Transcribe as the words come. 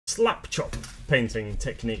Slapchop painting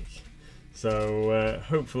technique. So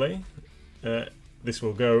hopefully this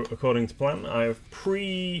will go according to plan. I have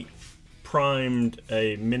primed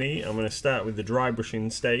a mini. I'm going to start with the dry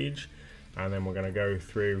brushing stage, and then we're going to go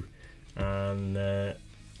through and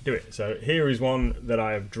do it. So here is one that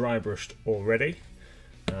I have dry brushed already,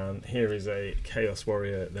 and here is a Chaos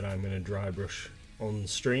Warrior that I'm going to dry brush on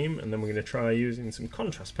stream, and then we're going to try using some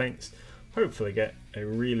contrast paints, hopefully get a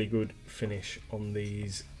really good finish on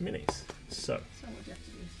these minis. So what do you have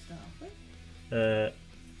to do to start off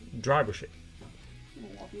with? Dry brush it. Well,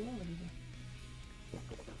 what have you already done?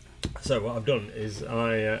 So what I've done is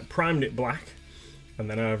I primed it black, and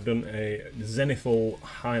then I've done a zenithal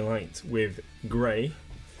highlight with grey,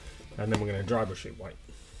 and then we're going to dry brush it white.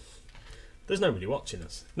 There's nobody watching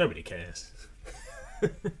us. Nobody cares.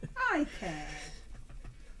 I care.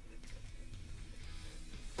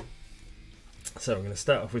 So I'm going to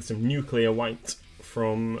start off with some nuclear white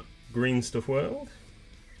from Green Stuff World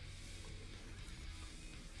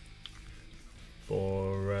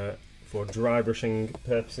for dry brushing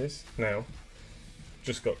purposes. Now,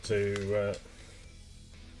 just got to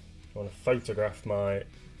I want to photograph my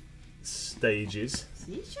stages.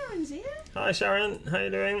 See, Sharon's here. Hi Sharon, how you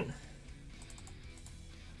doing?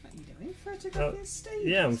 What are you doing? Photographing stages?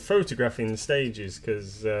 Yeah, I'm photographing stages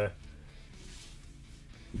because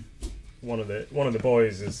one of the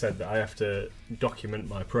boys has said that I have to document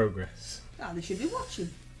my progress. Ah, they should be watching.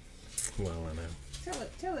 Well, I know.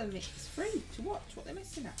 Tell them it's free to watch what they're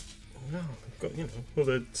missing out. No, I've got, you know,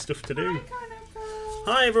 other stuff to do. Hi, Coronel.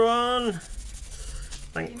 Hi everyone.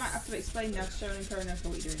 Thanks. You might have to explain now to Sharon and Coronel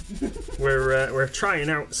what you're doing. We're trying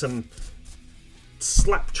out some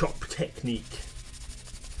Slapchop technique.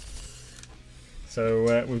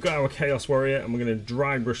 So we've got our Chaos Warrior, and we're going to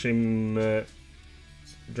dry brush him up.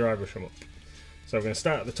 So we're going to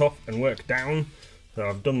start at the top and work down. So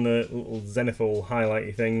I've done the little zenithal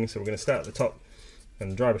highlighty thing, so we're going to start at the top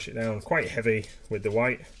and dry brush it down quite heavy with the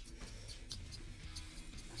white,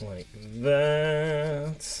 like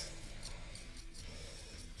that.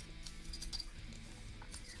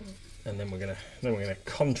 And then we're gonna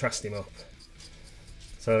contrast him up.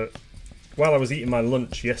 So while I was eating my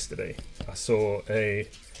lunch yesterday, I saw a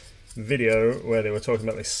video where they were talking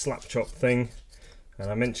about this Slapchop thing, and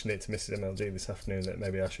I mentioned it to Mr MLG this afternoon that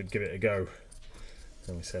maybe I should give it a go.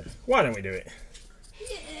 And we said, why don't we do it?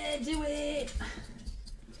 Yeah, do it.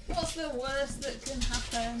 What's the worst that can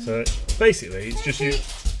happen? So basically, it's just you.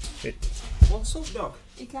 What's up, dog?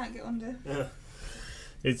 You can't get under.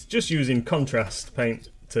 It's just using contrast paint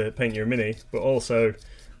to paint your mini, but also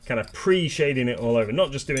kind of pre-shading it all over.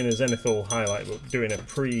 Not just doing a zenithal highlight, but doing a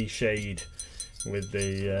pre-shade with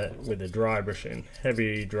the dry brushing,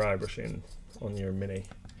 heavy dry brushing on your mini.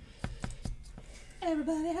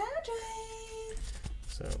 Everybody hydrate.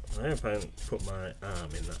 So I hope I haven't put my arm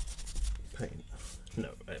in that paint. No,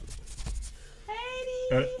 I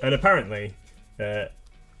haven't. And apparently,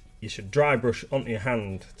 you should dry brush onto your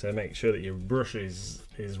hand to make sure that your brush is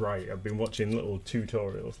right. I've been watching little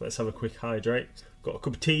tutorials. Let's have a quick hydrate. Got a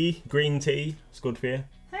cup of tea, green tea. It's good for you.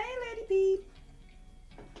 Hey, lady peep.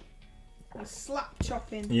 I'm slap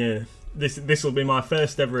chopping. Yeah, this will be my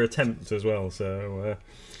first ever attempt as well. So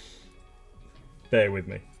bear with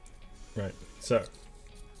me. Right, so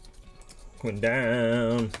going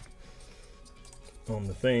down on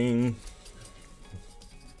the thing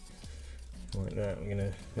like that. We're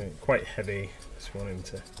gonna make it quite heavy. Just want him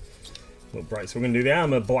to look bright. So we're gonna do the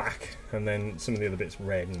armor black, and then some of the other bits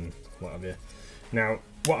red and what have you. Now,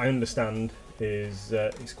 what I understand is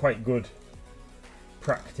it's quite good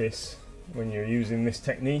practice when you're using this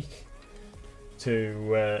technique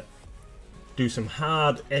to do some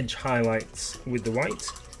hard edge highlights with the white.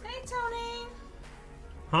 Hey, Tony.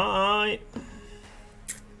 Hi.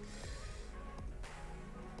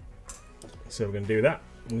 So we're going to do that.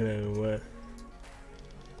 I'm going to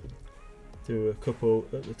do a couple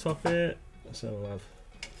at the top here. So we'll have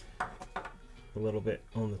a little bit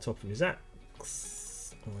on the top of his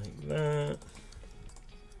axe, like that.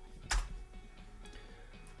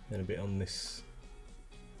 Then a bit on this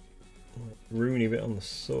like, runy bit on the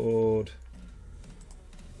sword.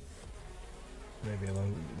 Maybe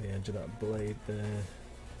along the edge of that blade there.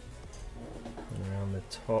 And around the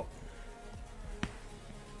top.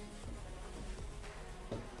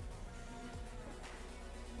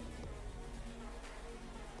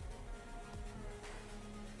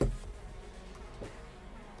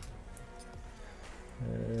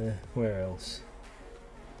 Where else?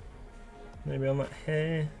 Maybe on that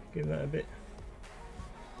hair, give that a bit.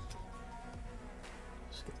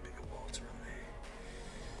 Just get a bit of water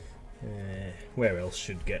on there. Where else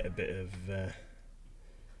should get a bit of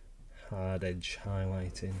hard edge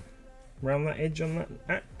highlighting. Around that edge on that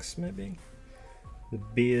axe, maybe? The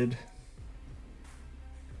beard.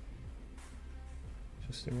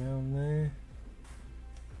 Just around there.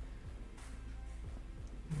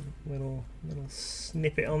 Little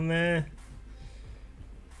snippet on there.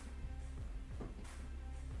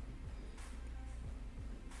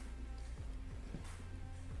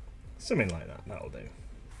 Something like that, that'll do.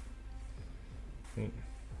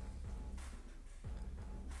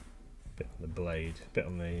 Bit on the blade, bit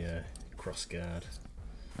on the cross guard.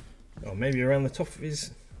 Or maybe around the top of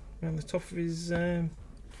his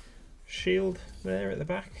shield there at the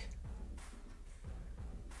back.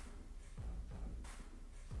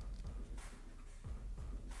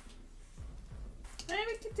 Hey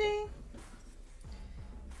Rickety,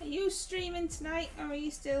 are you streaming tonight or are you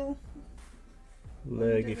still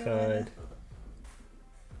Lurgified?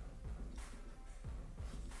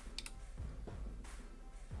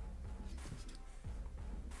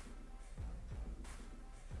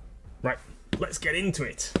 Right, let's get into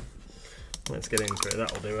it.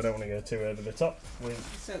 That'll do. I don't want to go too over the top.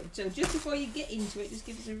 So just before you get into it, just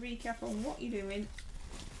give us a recap on what you're doing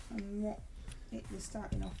and what the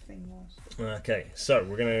starting off thing was. Okay, so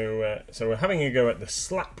we're having a go at the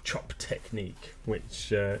Slapchop technique,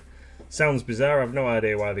 which sounds bizarre. I've no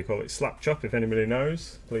idea why they call it Slapchop. If anybody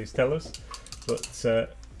knows, please tell us. But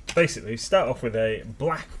basically, start off with a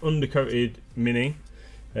black undercoated mini.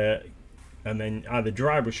 And then either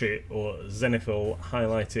dry brush it or zenithal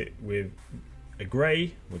highlight it with a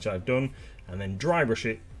grey, which I've done, and then dry brush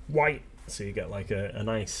it white, so you get like a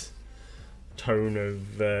nice tone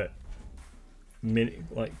of mini,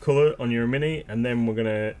 like colour on your mini. And then we're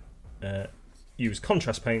gonna use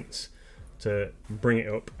contrast paints to bring it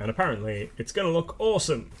up, and apparently it's gonna look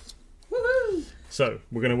awesome. Woohoo! So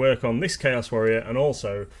we're gonna work on this Chaos Warrior and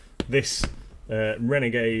also this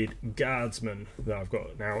Renegade Guardsman that I've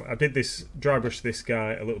got now. I did this dry brush this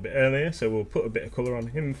guy a little bit earlier, so we'll put a bit of colour on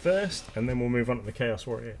him first, and then we'll move on to the Chaos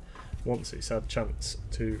Warrior once it's had a chance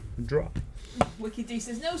to dry. Wicked D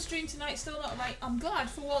says no stream tonight, still not right. I'm glad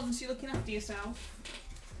for once you're looking after yourself.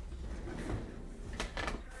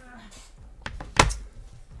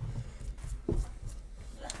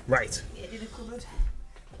 Right. Get in a cupboard.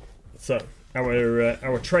 So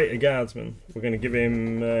our traitor Guardsman, we're going to give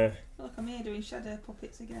him. Look, I'm here doing shadow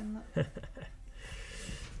puppets again. Look.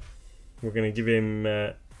 We're going to give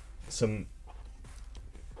him some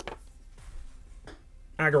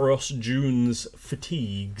Agaros June's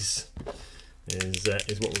fatigues.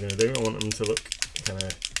 Is what we're going to do. I want them to look kind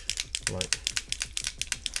of like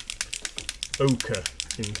ochre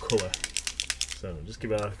in colour. So just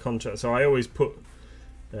give it a contrast. So I always put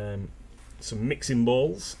some mixing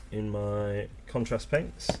balls in my contrast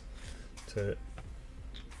paints to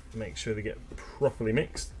make sure they get properly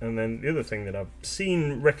mixed. And then the other thing that I've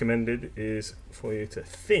seen recommended is for you to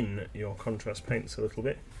thin your contrast paints a little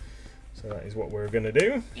bit. So that is what we're going to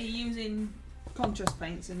do. Are you using contrast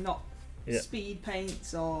paints and not speed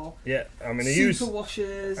paints or I'm going to super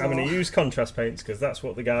washers? I'm going to use contrast paints because that's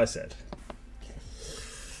what the guy said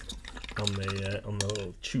on the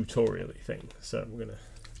little tutorial-y thing. So we're going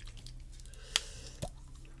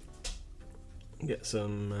to get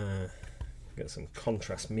some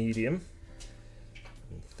contrast medium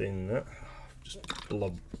and thin that. Just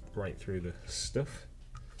blob right through the stuff.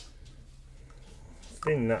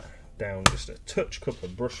 Thin that down just a touch, couple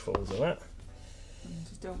of brushfuls of that. And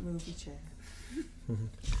just don't move your chair.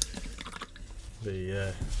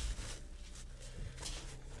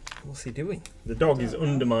 What's he doing? The dog is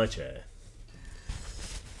under my chair.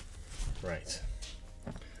 Right.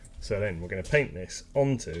 So then we're going to paint this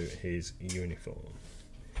onto his uniform.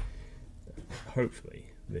 Hopefully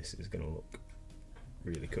this is going to look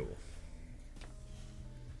really cool.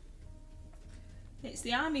 It's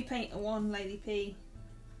the Army Painter one, Lady P.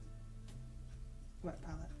 Wet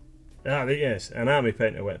palette. Yes, an Army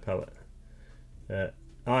Painter wet palette.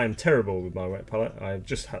 I'm terrible with my wet palette. I've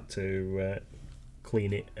just had to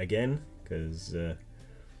clean it again because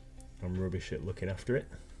I'm rubbish at looking after it.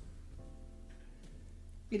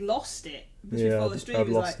 We lost it. Yeah, I've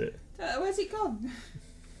lost it. Where's it gone?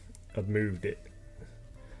 I've moved it.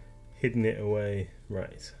 Hidden it away.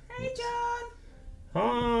 Right. Hey, John!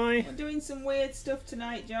 Hi! We're doing some weird stuff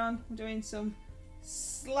tonight, John. We're doing some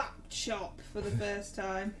Slapchop for the first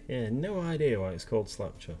time. Yeah, no idea why it's called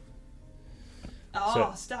Slapchop.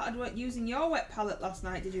 Oh, started using your wet palette last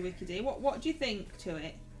night, did you, Wicked D? What do you think to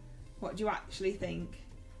it? What do you actually think?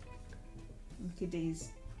 Wicked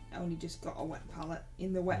D's only just got a wet palette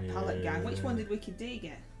in the wet palette gang. Which one did Wicked D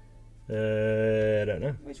get? I don't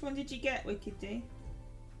know. Which one did you get, Wicked D?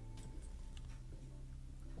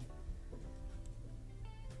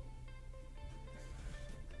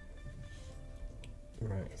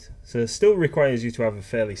 white. So it still requires you to have a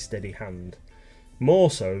fairly steady hand.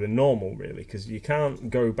 More so than normal, really, because you can't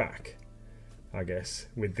go back, I guess,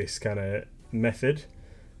 with this kind of method.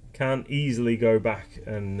 Can't easily go back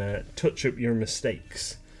and touch up your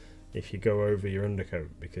mistakes if you go over your undercoat,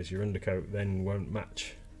 because your undercoat then won't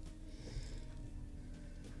match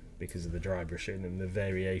because of the dry brushing and the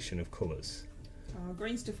variation of colours. Oh,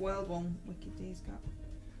 Green Stuff World one, Wicked D's got.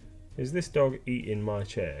 Is this dog eating my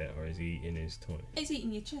chair, or is he eating his toy? It's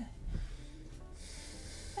eating your chair.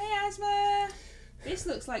 Hey Asma! This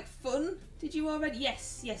looks like fun. Did you already?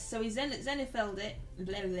 Yes. So he Zenitheld it.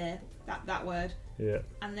 Blah, blah, that word. Yeah.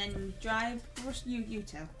 And then dry brush. You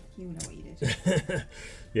tell. You know what you did.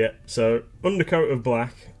 Yeah. So undercoat of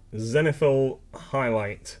black, Zenithal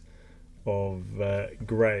highlight of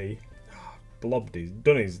grey. Blobbed he's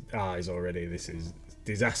done his eyes already. This is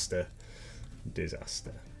disaster.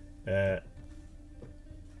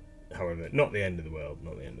 However, not the end of the world.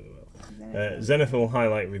 Zenithal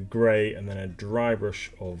highlight with grey, and then a dry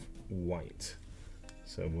brush of white.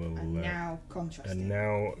 So we'll now contrasting.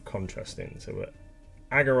 So we're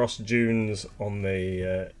Agaros dunes on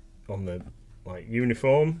the like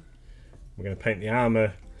uniform. We're going to paint the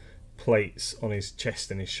armour plates on his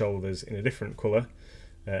chest and his shoulders in a different colour.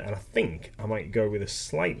 And I think I might go with a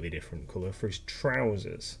slightly different colour for his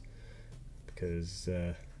trousers, because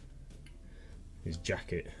his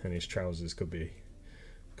jacket and his trousers could be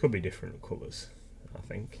different colours, I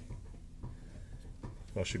think.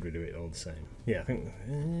 Or should we do it all the same? Yeah, I think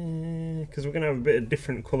because we're going to have a bit of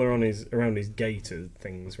different colour on around his gaiter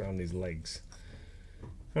things, around his legs.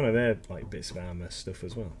 Oh no, they're like bits of armour stuff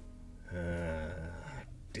as well.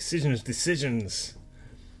 Decisions.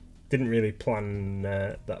 Didn't really plan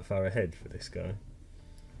that far ahead for this guy.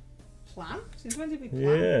 Plan? Since when did we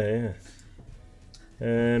plan?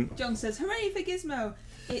 Yeah. John says, "Hooray for Gizmo!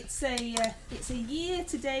 It's a year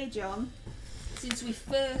today, John, since we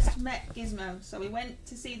first met Gizmo. So we went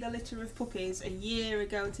to see the litter of puppies a year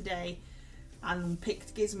ago today, and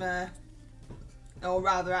picked Gizmo, or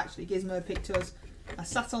rather, actually, Gizmo picked us. I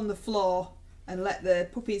sat on the floor and let the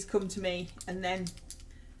puppies come to me, and then."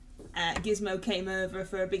 Gizmo came over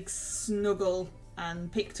for a big snuggle and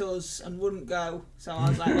picked us and wouldn't go. So I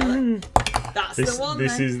was like, well, that's the one.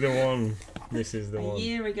 This is the one. This is the one. A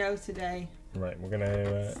year ago today. Right, we're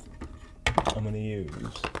gonna. I'm gonna use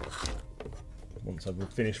once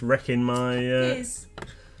I've finished wrecking my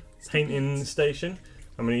painting station.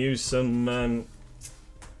 I'm gonna use some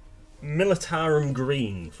Militarum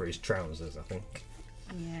green for his trousers, I think.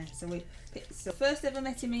 Yeah. So first ever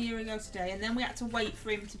met him a year ago today, and then we had to wait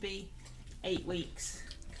for him to be 8 weeks,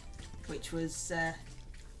 which was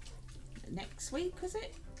next week, was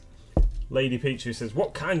it? Lady Peach, who says,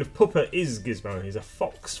 "What kind of pupper is Gizmo?" He's a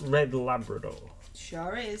fox red Labrador.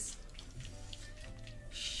 Sure is.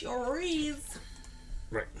 Sure is.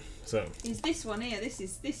 Right. So. Is this one here? This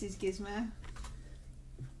is Gizmo.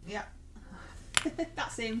 Yeah.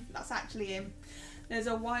 That's him. That's actually him. There's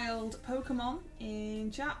a wild Pokemon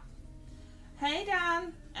in chat. Hey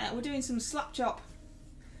Dan, we're doing some Slapchop.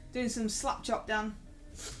 Dan.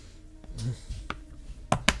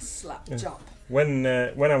 Slapchop. When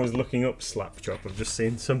I was looking up Slapchop, I've just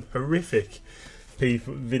seen some horrific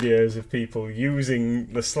videos of people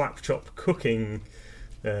using the Slapchop cooking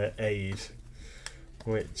aid,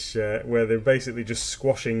 which where they're basically just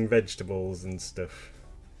squashing vegetables and stuff.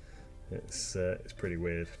 It's pretty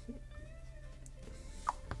weird.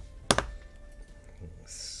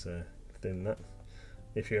 Let's thin that.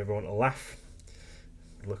 If you ever want to laugh,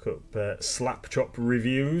 look up Slapchop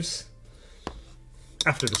reviews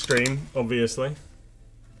after the stream, obviously.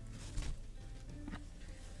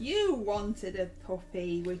 You wanted a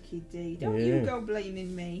puppy, Wicked D. Don't you go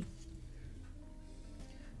blaming me.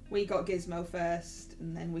 We got Gizmo first,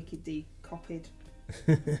 and then Wicked D copied.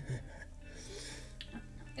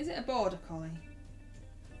 Is it a border collie?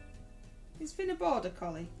 It's been a border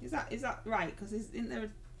collie. Is that right? Because isn't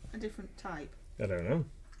there a different type? I don't know.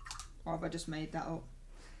 Or have I just made that up?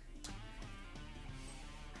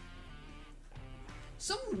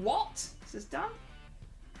 Some what? Says Dan.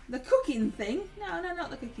 The cooking thing? No, not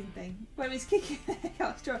the cooking thing. Where he's kicking.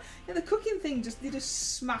 Yeah, the cooking thing they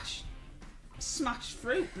just smash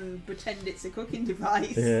fruit and pretend it's a cooking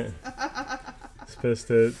device. Yeah. It's supposed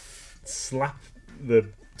to slap the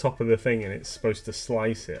top of the thing and it's supposed to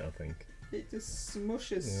slice it, I think. It just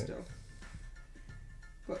smushes stuff.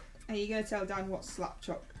 But are you going to tell Dan what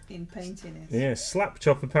Slapchop in painting is? Yeah,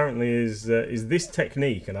 Slapchop apparently is this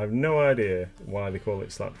technique, and I have no idea why they call it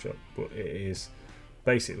Slapchop, but it is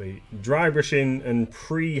basically dry brushing and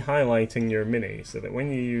pre-highlighting your mini so that when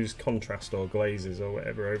you use contrast or glazes or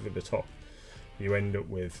whatever over the top, you end up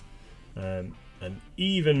with an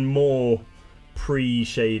even more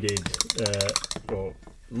pre-shaded or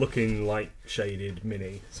looking like shaded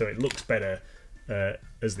mini, so it looks better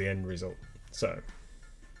as the end result. So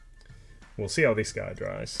we'll see how this guy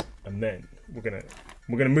dries, and then we're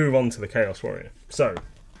gonna move on to the Chaos Warrior. So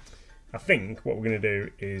I think what we're gonna do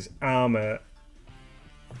is armor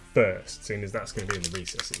first, seeing as that's gonna be in the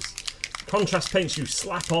recesses. Contrast paints you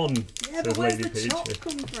slap on. Yeah, but where's the chop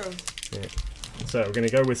come from? Yeah. So we're gonna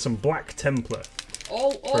go with some Black Templar.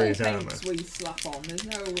 All paints armor. we slap on. There's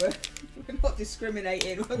no we're not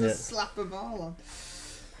discriminating. We'll just slap them all on.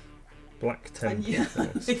 Black Templar.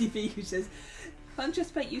 And Lady B who says,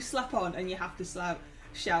 contrast paint you slap on, and you have to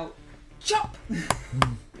shout, chop.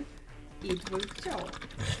 It will chop.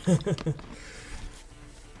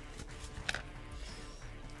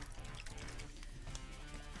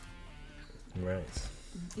 Right.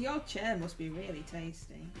 Your chair must be really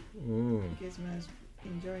tasty. Gizmo's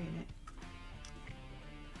enjoying it.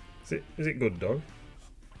 Is it good, dog?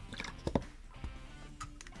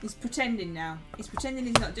 He's pretending now. He's pretending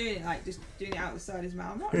he's not doing it, like just doing it out the side of his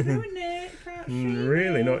mouth. I'm not doing it. Can't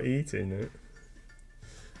really not eating it.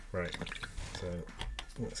 Right. So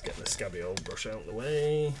let's get the scabby old brush out of the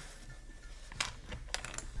way.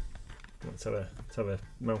 Let's have a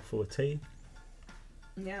mouthful of tea.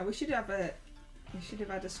 Yeah, we should have had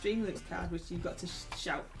a Streamloops card which you've got to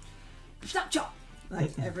shout Slapchop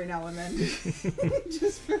like every now and then.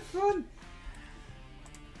 Just for fun.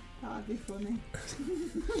 That'd be funny.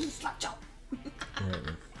 Slapchop.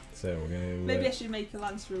 Right, so we're gonna maybe I should make a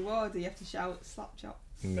Lance reward. You have to shout Slapchop.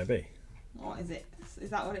 Maybe. What is it?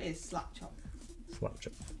 Is that what it is? Slapchop.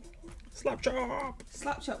 Slapchop. Slapchop.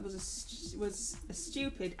 Slapchop was a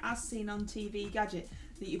stupid, as seen on TV gadget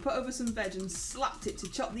that you put over some veg and slapped it to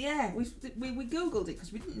chop the air. We googled it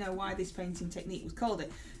because we didn't know why this painting technique was called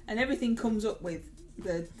it, and everything comes up with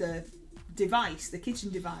the device, the kitchen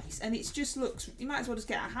device, and it just looks. You might as well just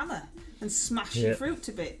get a hammer and smash your fruit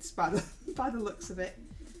to bits by the looks of it.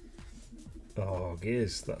 Oh,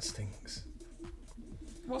 gears, that stinks.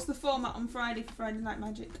 What's the format on Friday for Friday Night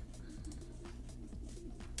Magic?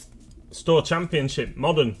 Store Championship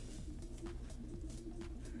Modern.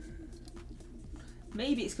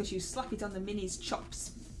 Maybe it's because you slap it on the mini's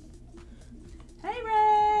chops. Hey,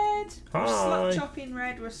 Red! Hi! We're slap chopping,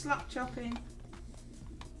 Red. We're slap chopping.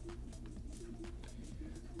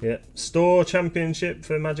 Yeah, Store Championship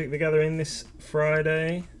for Magic the Gathering this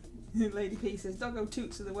Friday. Lady P says, Doggo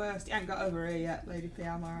toots are the worst. You ain't got over here yet, Lady P.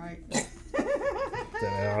 I'm alright.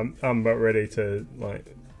 I'm about ready to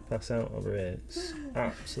pass out over here. It's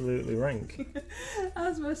absolutely rank.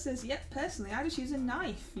 Asma says, yep, personally, I just use a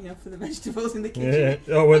knife, for the vegetables in the kitchen.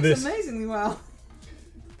 Yeah. Oh, well, works amazingly well.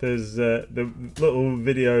 There's the little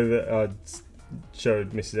video that I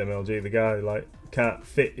showed Mrs MLG. The guy can't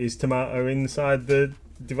fit his tomato inside the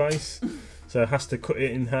device, so has to cut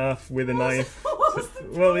it in half with a knife.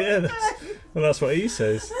 Well, yeah, that's what he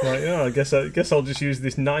says. I guess I'll just use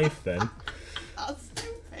this knife then. That's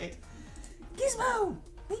stupid. Gizmo,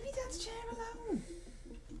 leave your dad's chair alone.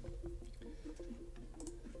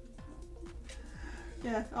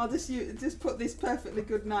 Yeah, I'll just put this perfectly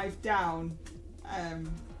good knife down,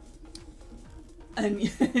 and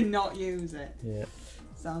not use it. Yeah.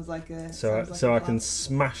 Sounds like a. So I can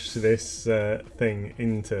smash this thing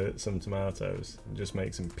into some tomatoes and just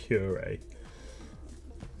make some puree.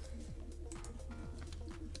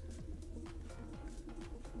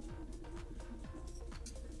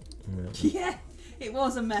 Yeah, it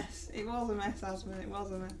was a mess. It was a mess, Asma. It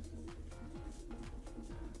was a mess.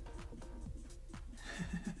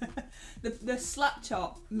 the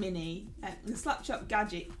Slapchop mini, the Slapchop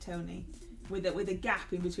gadget, Tony, with a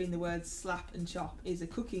gap in between the words slap and chop, is a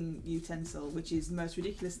cooking utensil, which is the most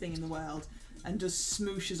ridiculous thing in the world, and just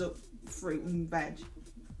smooshes up fruit and veg.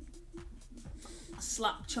 A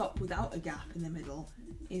Slapchop without a gap in the middle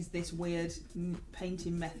is this weird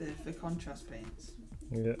painting method for contrast paints.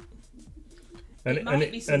 Yeah. And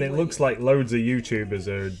it looks like loads of YouTubers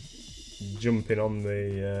are jumping on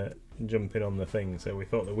the thing, so we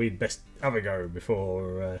thought that we'd best have a go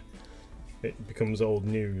before it becomes old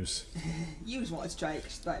news. You just wanted to try it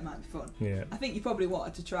because you thought it might be fun. Yeah. I think you probably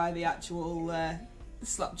wanted to try the actual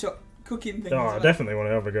Slapchop cooking thing. Oh, I definitely want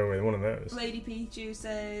to have a go with one of those. Lady Pichu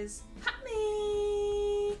says,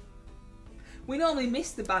 "Happy." We normally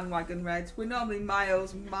miss the bandwagon, Red. We're normally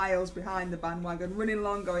miles and miles behind the bandwagon, running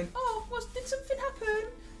along going, "Oh, did something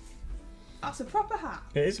happen?" That's a proper hat.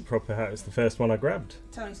 It is a proper hat. It's the first one I grabbed.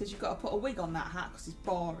 Tony says you've got to put a wig on that hat because it's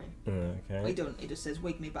boring. Okay. Well, he doesn't. He just says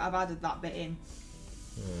wig me, but I've added that bit in.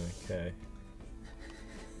 Okay.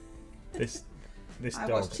 this I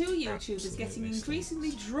dog watched 2 YouTubers getting absolutely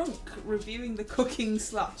increasingly drunk reviewing the cooking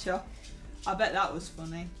Slapchop. I bet that was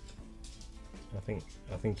funny. I think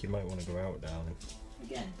you might want to go out, darling.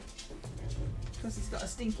 Again. Because he's got a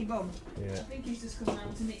stinky bum. Yeah. I think he's just come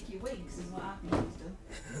round to nick your wigs, is what I think he's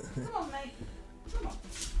done. Come on, mate. Come on.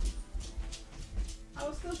 I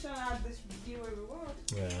was still trying to add this viewer reward.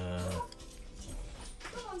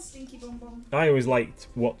 Come on, stinky bum bum. I always liked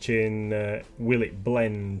watching Will It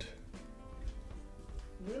Blend.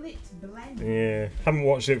 Will it blend? Yeah, haven't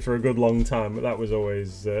watched it for a good long time, but that was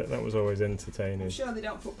always entertaining. I'm sure they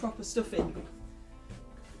don't put proper stuff in.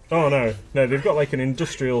 Oh no, they've got like an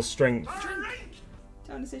industrial strength.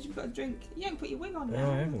 Tony says you've got a drink. You haven't put your wig on No,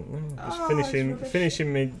 now. I haven't. No. Just Oh,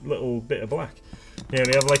 finishing my little bit of black. Yeah,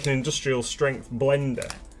 they have like an industrial strength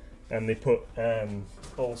blender, and they put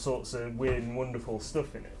all sorts of weird and wonderful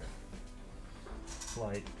stuff in it,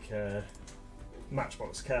 like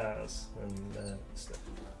Matchbox cars and stuff.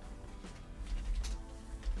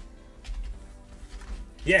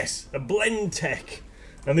 Yes, a blend tech,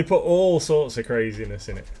 and they put all sorts of craziness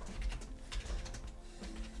in it.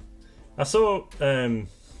 I saw on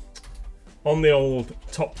the old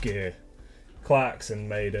Top Gear, Clarkson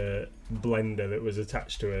made a blender that was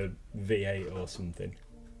attached to a V8 or something.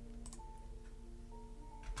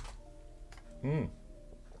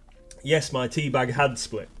 Yes, my tea bag had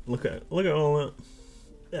split. Look at all that.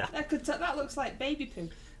 Yeah. That looks like baby poo.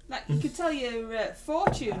 Like you could tell your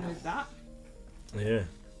fortune with that. Yeah.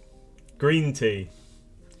 Green tea.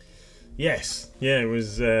 Yes. Yeah, it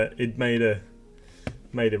was. It made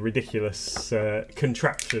a ridiculous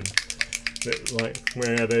contraption that, like,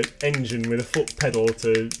 where it had an engine with a foot pedal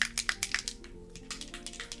to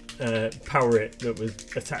power it that was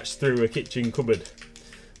attached through a kitchen cupboard.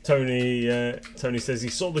 Tony says he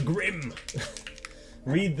saw the Grim.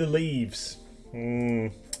 Read the leaves.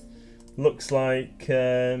 Looks like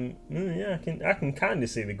yeah, I can kind of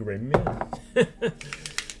see the Grim. Yeah.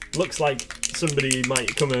 Looks like somebody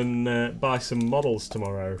might come and buy some models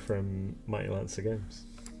tomorrow from Mighty Lancer Games.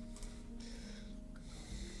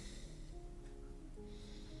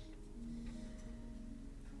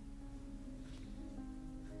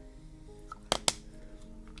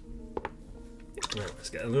 Right, let's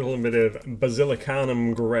get a little bit of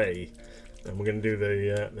Basilicanum Grey, and we're going to do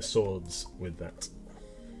the swords with that.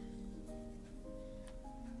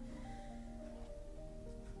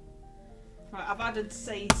 Right, I've added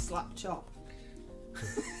say Slapchop.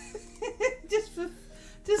 just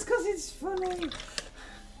because it's funny.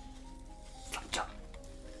 Slapchop.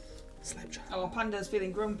 Slapchop. Oh, Panda's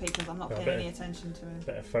feeling grumpy because I'm not paying any attention to him.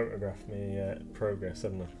 Better photograph me progress,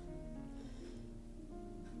 hadn't I?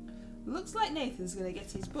 Looks like Nathan's going to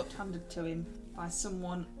get his butt handed to him by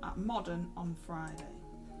someone at Modern on Friday.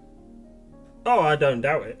 Oh, I don't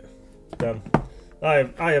doubt it.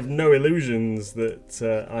 I have no illusions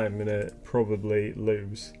that I'm going to probably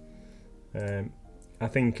lose. I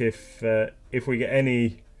think if we get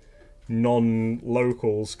any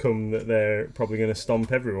non-locals come, that they're probably going to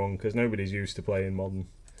stomp everyone because nobody's used to playing Modern.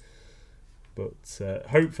 But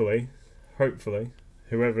hopefully,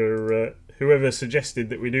 whoever suggested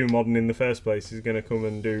that we do Modern in the first place is going to come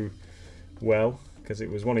and do well, because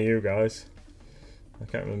it was one of you guys. I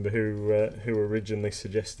can't remember who originally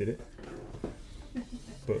suggested it.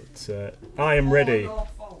 But I am ready.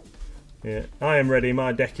 Yeah, I am ready.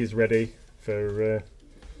 My deck is ready for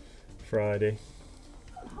Friday.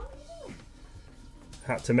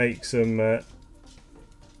 Had to make some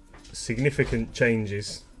significant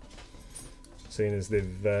changes, seeing as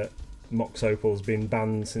they've Mox Opal's been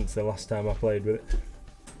banned since the last time I played with it.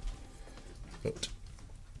 But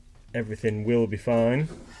everything will be fine.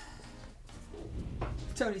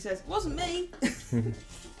 Tony says, wasn't me.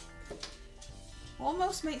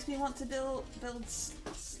 Almost makes me want to build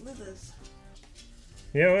slithers.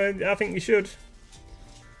 Yeah, well, I think you should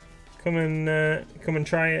come and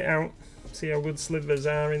try it out. See how good slithers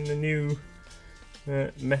are in the new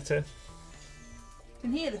meta.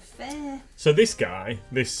 Can hear the fair. So this guy,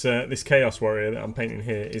 this Chaos Warrior that I'm painting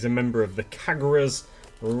here, is a member of the Kagra's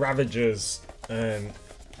Ravagers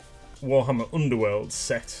Warhammer Underworld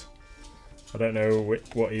set. I don't know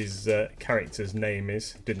what his character's name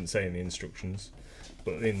is. Didn't say in the instructions.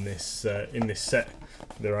 But in this set,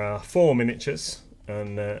 there are 4 miniatures,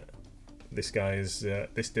 and this guy is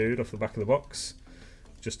this dude off the back of the box.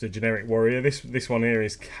 Just a generic warrior. This one here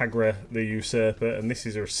is Kagra the Usurper, and this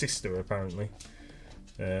is her sister apparently.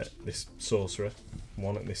 This sorcerer,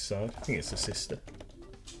 one at this side. I think it's a sister.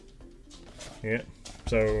 Yeah.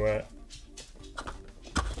 So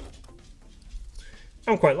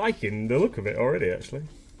I'm quite liking the look of it already, actually.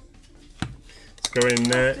 It's going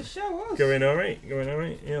going alright. Going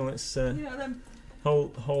alright. Yeah, let's them.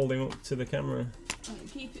 hold him up to the camera.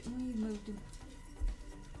 Right, keep it. He's moved him.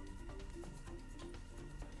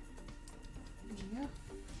 There we go.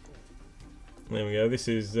 There we go. This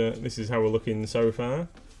is how we're looking so far.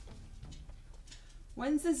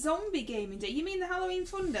 When's the zombie gaming day? You mean the Halloween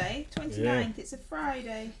fun day? 29th. Yeah. It's a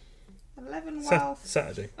Friday. 11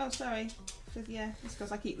 Saturday. Oh, sorry. Yeah, it's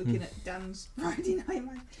because I keep looking at Dan's Friday night.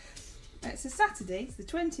 It's a Saturday. It's the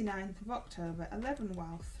 29th of October. 11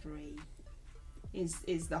 while 3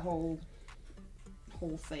 is the whole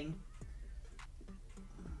thing.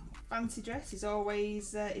 Fancy dress is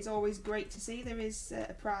always great to see. There is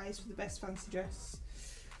a prize for the best fancy dress.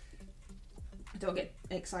 Don't get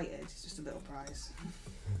excited. It's just a little prize.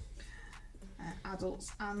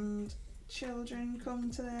 Adults and children come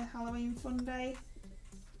to the Halloween fun day.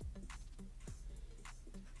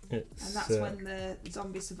 And that's when the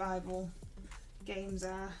zombie survival games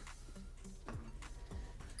are.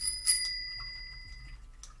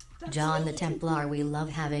 That's John the Templar, we love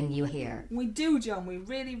having you here. We do, John. We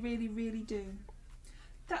really, really, really do.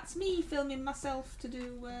 That's me filming myself to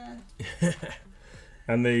do.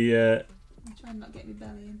 And the. I'm trying not to get my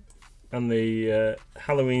belly in. And the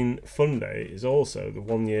Halloween Fun Day is also the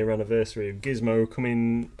 1 year anniversary of Gizmo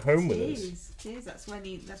coming home with us. It is. That's when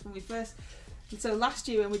we first. So last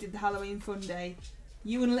year when we did the Halloween Fun Day,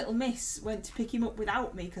 you and Little Miss went to pick him up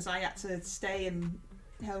without me because I had to stay and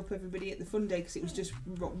help everybody at the fun day because it was just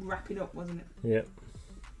wrapping up, wasn't it? Yep.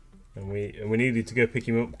 And we needed to go pick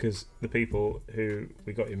him up because the people who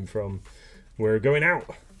we got him from were going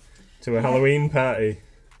out to a Halloween party.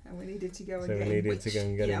 And we needed to go and get him. So we needed to go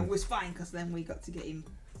and get him. Yeah, it was fine because then we got to get him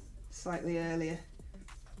slightly earlier.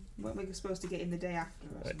 Weren't we supposed to get him the day after?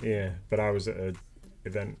 Yeah, but I was at an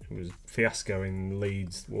event. It was Fiasco in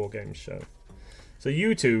Leeds War Games show. So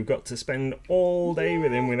you two got to spend all day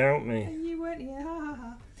with him without me. And you weren't here.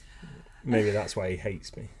 Maybe that's why he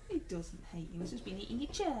hates me. He doesn't hate you. He's just been eating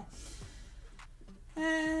your chair.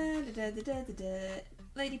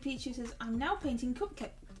 Lady Peachy says, I'm now painting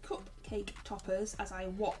cupcake toppers as I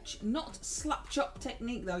watch. Not slap chop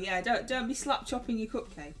technique though. Yeah, don't be slap chopping your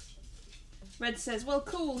cupcake. Red says, well,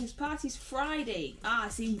 cool. His party's Friday. Ah,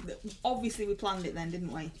 see, obviously we planned it then,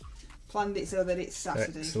 didn't we? Planned it so that it's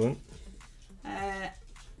Saturday. Excellent.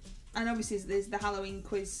 And obviously there's the Halloween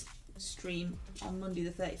quiz stream on Monday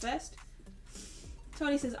the 31st.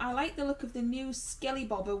 Tony says, I like the look of the new Skelly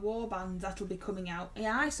Bobber warband that'll be coming out.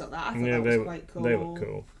 Yeah, I saw that. I thought that was quite cool. They look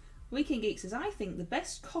cool. Weekend Geek says, I think the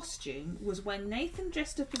best costume was when Nathan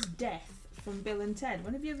dressed up as Death from Bill and Ted.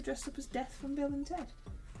 When have you ever dressed up as Death from Bill and Ted?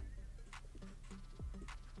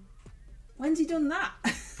 When's he done that?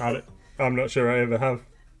 I'm not sure I ever have.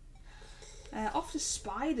 Off to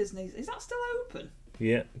Spiders. Is that still open?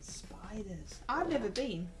 Yeah. Spiders. I've never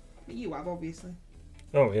been. But you have, obviously.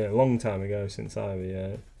 Oh, yeah. A long time ago since I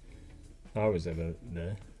was ever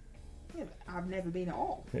there. Yeah, but I've never been at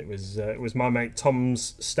all. It was my mate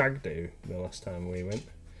Tom's stag do the last time we went.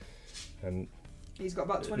 And he's got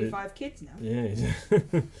about 25 kids now. Yeah.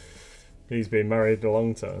 He's been married a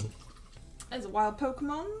long time. There's a wild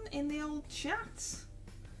Pokemon in the old chat.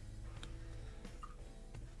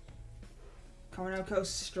 Koronoko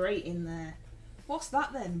straight in there. What's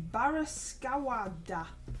that then? Baraskawada.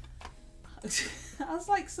 That's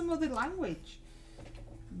like some other language.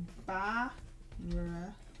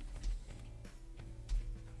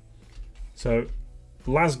 So,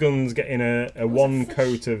 Lasgun's getting a one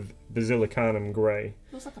coat of Basilicanum Grey.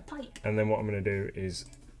 Looks like a pike. And then what I'm going to do is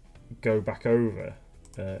go back over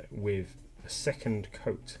with a second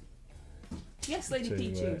coat. Yes, Lady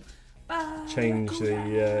Pichu.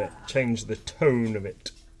 Change the tone of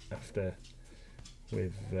it after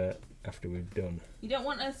we've done. You don't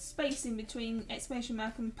want a space in between exclamation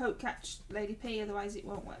mark and poke catch, Lady P, otherwise it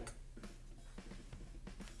won't work.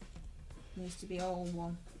 It needs to be all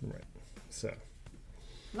one. Right. So.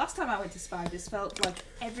 Last time I went to Spiders felt like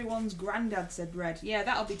everyone's granddad said red. Yeah,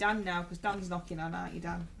 that'll be Dan now because Dan's knocking on, aren't you,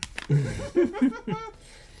 Dan?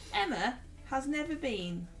 Emma has never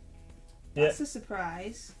been. That's a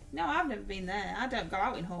surprise. No, I've never been there. I don't go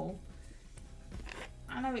out in Hull.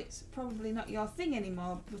 I know it's probably not your thing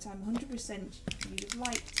anymore, but I'm 100% you'd have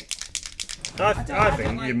liked it. I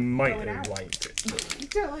think you might have liked it. You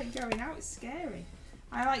don't like going out, it's scary.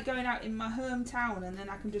 I like going out in my hometown and then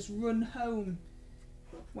I can just run home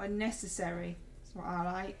when necessary. That's what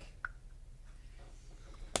I like.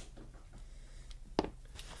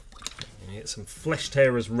 Get some Flesh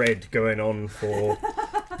Tearers red going on for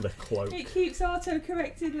the cloak. It keeps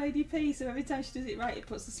auto-correcting Lady P, so every time she does it right, it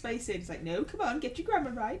puts the space in. It's like, no, come on, get your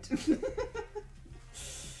grammar right.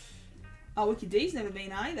 Oh, Wicked D's never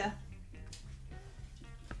been either.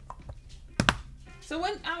 So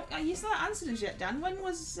when you still not answered us yet, Dan? When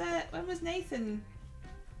was Nathan,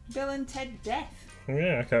 Bill and Ted Death?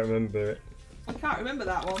 Yeah, I can't remember it. I can't remember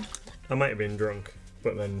that one. I might have been drunk,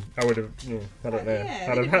 but then I would have. I don't know. Yeah,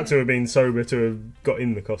 I'd have had to have been sober to have got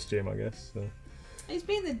in the costume, I guess. So. He's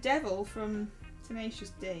been the devil from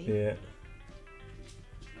Tenacious D. Yeah.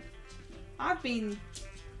 I've been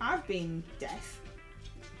Death.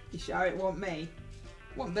 You sure it wasn't me?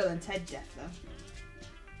 It wasn't Bill and Ted Death though.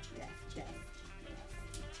 Death.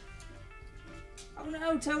 Oh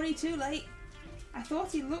no, Tony, too late. I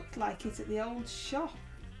thought he looked like it at the old shop.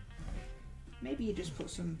 Maybe you just put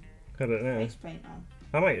some I don't know. face paint on.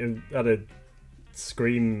 I might have had a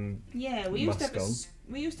Scream. Yeah, we used to have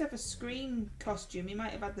on. a Scream costume. He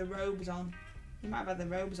might have had the robes on. He might have had the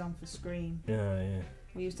robes on for Scream. Yeah.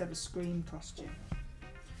 We used to have a Scream costume.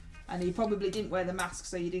 And he probably didn't wear the mask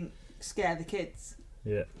so you didn't scare the kids.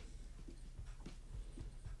 Yeah.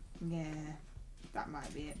 Yeah, that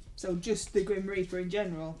might be it. So just the Grim Reaper in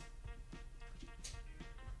general.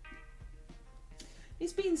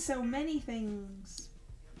 It's been so many things.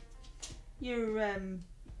 Your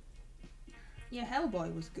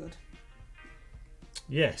Hellboy was good.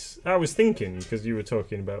 Yes, I was thinking, because you were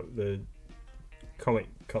talking about the Comic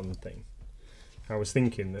Con thing, I was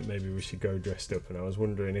thinking that maybe we should go dressed up, and I was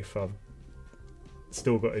wondering if I've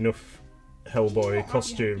still got enough Hellboy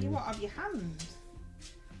costume. You won't have your hand.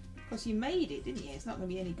 Because you made it, didn't you? It's not going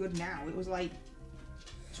to be any good now. It was like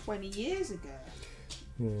 20 years ago.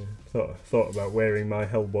 Yeah, thought about wearing my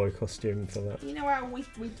Hellboy costume for that. You know how we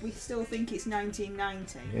still think it's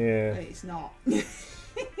 1990? Yeah. But it's not.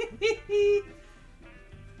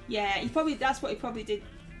 Yeah, that's what he probably did,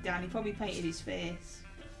 Dan. He probably painted his face.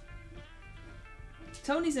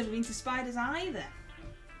 Tony's never been to Spiders either.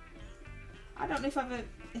 I don't know if I've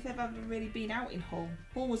ever really been out in Hull.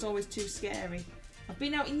 Hull was always too scary. I've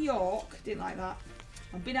been out in York, didn't like that.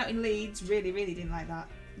 I've been out in Leeds, really didn't like that.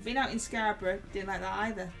 I've been out in Scarborough, didn't like that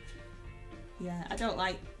either. Yeah, I don't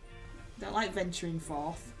like venturing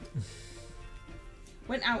forth.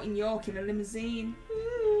 Went out in York in a limousine.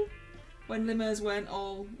 Woo! When limos weren't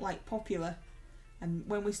all like popular. And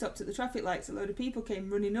when we stopped at the traffic lights, a load of people came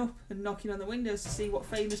running up and knocking on the windows to see what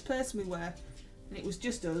famous person we were. And it was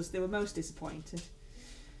just us. They were most disappointed.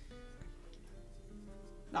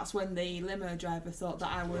 That's when the limo driver thought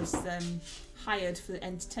that I was hired for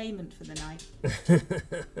entertainment for the night.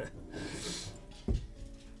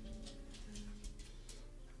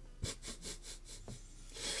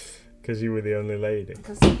 Because you were the only lady.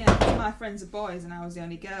 Because my friends are boys and I was the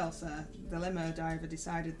only girl, so the limo driver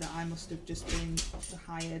decided that I must have just been the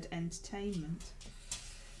hired entertainment.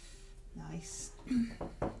 Nice.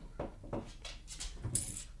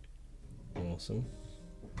 Awesome.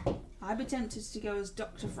 I'd be tempted to go as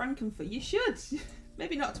Dr. Frankenfoot. You should.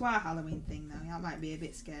 Maybe not to our Halloween thing though. That might be a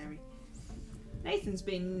bit scary. Nathan's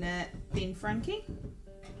been Frankie,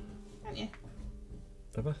 haven't you?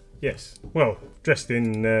 Have I? Yes. Well, dressed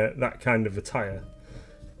in that kind of attire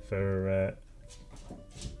for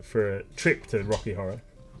a trip to Rocky Horror.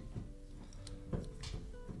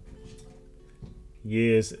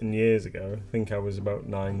 Years and years ago. I think I was about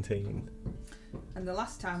 19. And the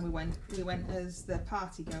last time we went as the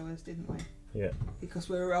party goers, didn't we? Yeah. Because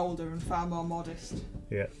we were older and far more modest.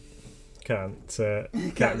 Yeah. Can't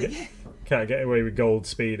get away with gold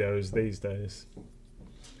speedos these days.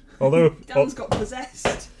 Although Dan's got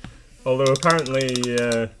possessed. Although apparently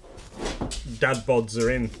dad bods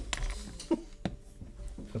are in,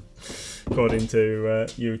 according to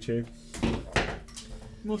YouTube.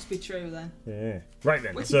 Must be true then. Yeah. Right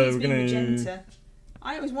then. Wicked So D's we're been gonna. magenta.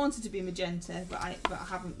 I always wanted to be magenta, but I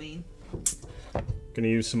haven't been. Gonna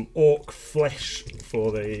use some orc flesh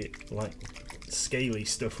for the scaly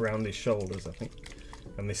stuff around his shoulders, I think,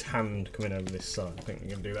 and this hand coming over this side. I think we're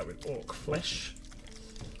gonna do that with orc flesh.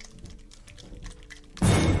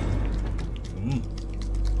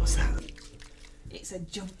 What's that? It's a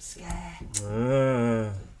jump scare.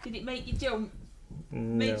 Ah. Did it make you jump? No.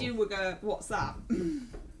 Made you go, what's that?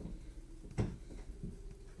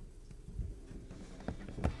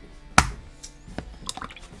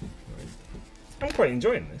 I'm quite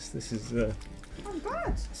enjoying this. This is. I'm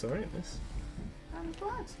glad. It's alright. This. I'm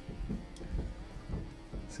glad.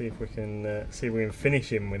 See if we can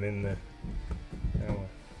finish him within the hour.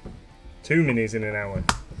 2 minis in an hour.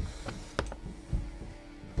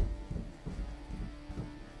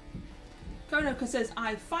 Konoka says,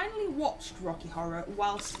 I finally watched Rocky Horror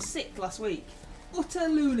whilst sick last week. Utter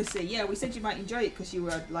lunacy. Yeah, we said you might enjoy it because you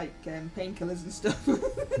were painkillers and stuff.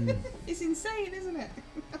 It's insane, isn't it?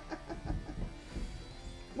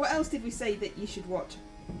 What else did we say that you should watch?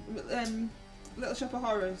 Little Shop of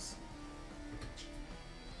Horrors.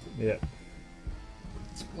 Yeah.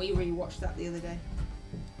 We rewatched that the other day.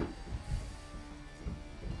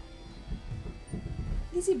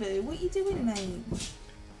 Lizzie Boo, what are you doing, mate?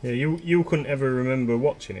 Yeah, you couldn't ever remember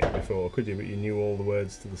watching it before, could you? But you knew all the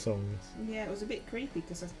words to the songs. Yeah, it was a bit creepy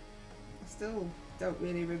because I still don't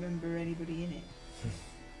really remember anybody in it.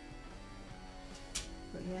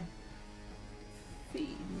 But yeah.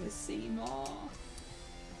 Feed me Seymour.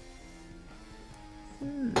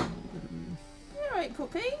 You alright,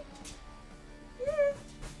 puppy? Yeah.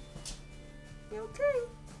 You okay?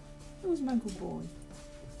 Who's my good boy?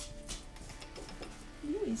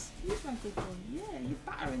 He's my good boy. Yeah, you're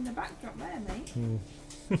batter in the backdrop there, mate.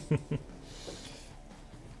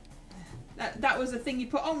 That was the thing you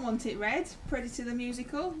put on, wasn't it, Red? Predator the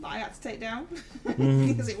musical that I had to take down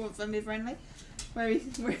because it wasn't family friendly.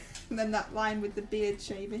 And then that line with the beard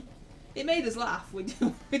shaving. It made us laugh. We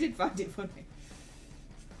did find it funny.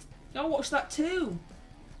 I watched that too.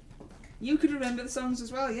 You could remember the songs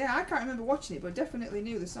as well. Yeah, I can't remember watching it, but I definitely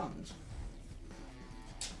knew the songs.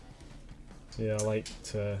 Yeah, I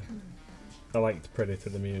liked Predator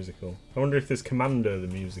the musical. I wonder if there's Commando the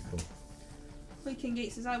musical. Weekend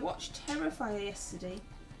Geek says, I watched Terrifier yesterday.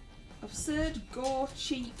 Absurd, gore,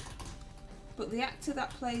 cheap, but the actor that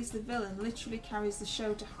plays the villain literally carries the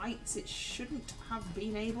show to heights it shouldn't have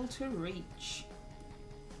been able to reach.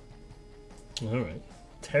 Alright.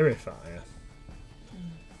 Terrifier.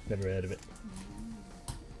 Never heard of it.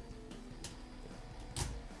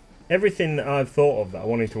 Everything that I've thought of that I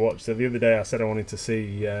wanted to watch. So the other day I said I wanted to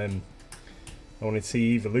see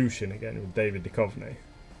Evolution again with David Duchovny,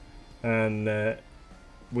 and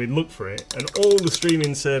we looked for it, and all the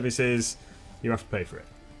streaming services you have to pay for it.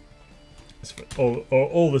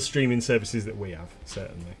 All the streaming services that we have,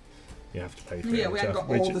 certainly you have to pay for it. Yeah, we haven't got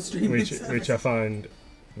all the streaming services, which I find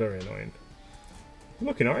very annoying.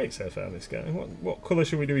 Looking alright so far, this guy. What colour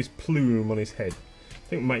should we do his plume on his head? I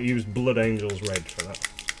think we might use Blood Angel's red for that.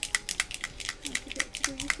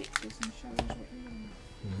 Let's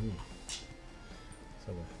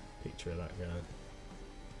have a picture of that guy.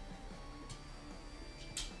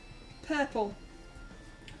 Purple.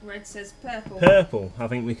 Red says purple. Purple. I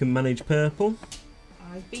think we can manage purple.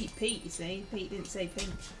 I beat Pete, you see. Pete didn't say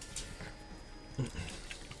pink.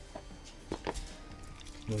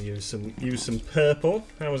 We'll use some purple.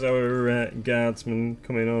 How's our guardsman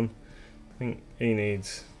coming on? I think he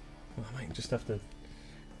needs... Well, I might just have to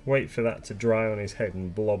wait for that to dry on his head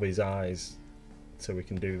and blob his eyes so we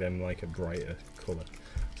can do them like a brighter colour.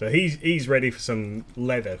 So he's ready for some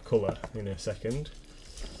leather colour in a second.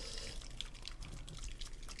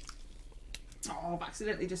 Oh, I've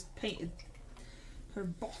accidentally just painted her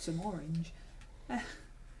bottom orange.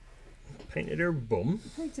 Painted her bum.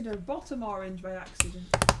 Painted her bottom orange by accident.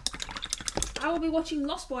 I will be watching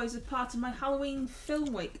Lost Boys as part of my Halloween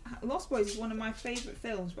film week. Lost Boys is one of my favourite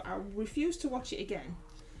films, but I refuse to watch it again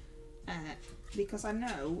because I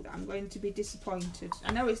know I'm going to be disappointed.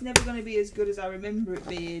 I know it's never going to be as good as I remember it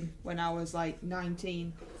being when I was like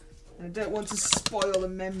 19, and I don't want to spoil a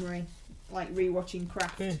memory like rewatching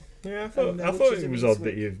Craft. Yeah, I thought it was odd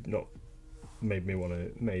that you've not made me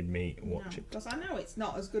watch it. Because I know it's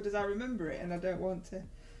not as good as I remember it, and I don't want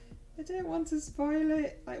to spoil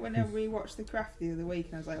it. Like when I rewatched The Craft the other week,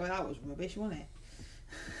 and I was like, "Well, that was rubbish, wasn't it?"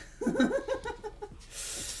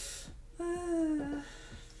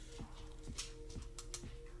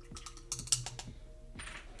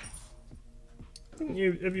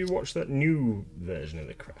 Have you watched that new version of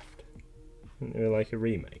The Craft? Isn't there like a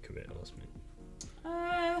remake of it or something?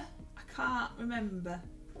 I can't remember.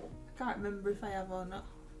 I can't remember if I have or not.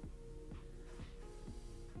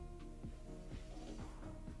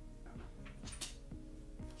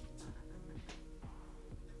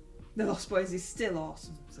 The Lost Boys is still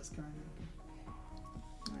awesome, says Karen.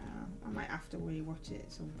 I might have to rewatch it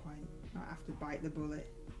at some point. I might have to bite the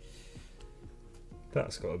bullet.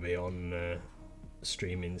 That's got to be on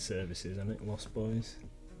streaming services, isn't it? Lost Boys.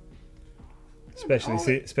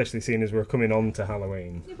 Especially seeing as we're coming on to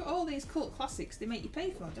Halloween. Yeah, but all these cult classics, they make you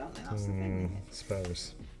pay for, don't they? That's the thing. I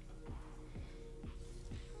suppose.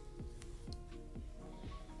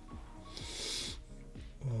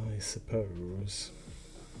 I suppose.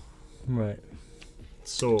 Right.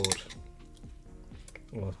 Sword.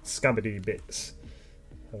 Well, Scabbedy bits.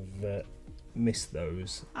 I've missed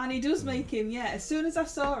those. And he does make him, yeah. As soon as I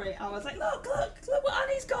saw it, I was like, look what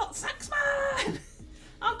Annie's got, Saxman!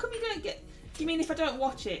 How come you don't get... You mean if I don't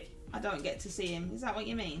watch it, I don't get to see him? Is that what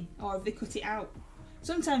you mean? Or have they cut it out?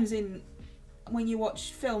 Sometimes when you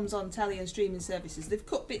watch films on telly and streaming services, they've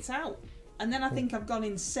cut bits out. and then I think I've gone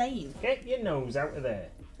insane. Get your nose out of there.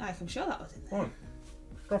 Like, I'm sure that was in there. Come on.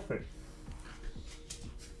 Stop it.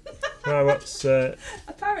 Right, what's...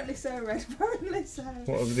 Apparently so, Red. Apparently so.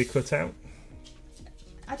 what have they cut out?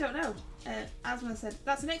 I don't know. Asma said,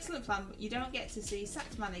 that's an excellent plan, but you don't get to see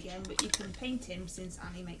Saxman again, but you can paint him since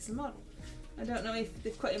Annie makes a model. I don't know if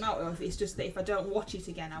they've cut him out or if it's just that if I don't watch it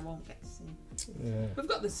again, I won't get to see him. Yeah. We've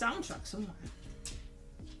got the soundtrack somewhere.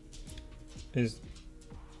 Is...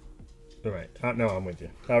 Alright, no, I'm with you.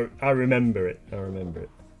 I remember it. I remember it.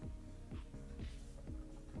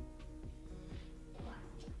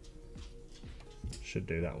 Should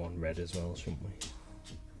do that one red as well, shouldn't we?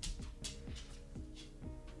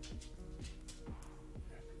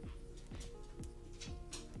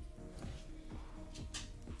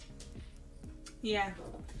 Yeah.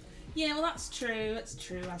 Yeah, well that's true, that's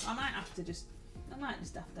true. I might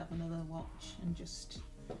just have to have another watch and just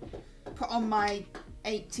put on my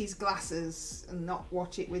 80s glasses and not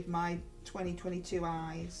watch it with my 2022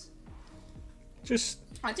 eyes.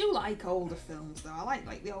 I do like older films though. I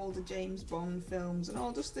like the older James Bond films and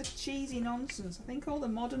all just the cheesy nonsense. I think all the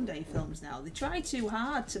modern day films now, they try too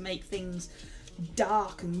hard to make things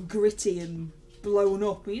dark and gritty and blown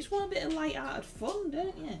up. You just want a bit of light-hearted fun,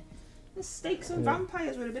 don't you? Let's stake some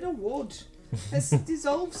vampires with a bit of wood. Let's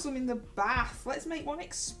dissolve some in the bath. Let's make one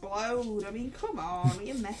explode. I mean, come on, are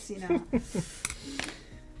you messy now?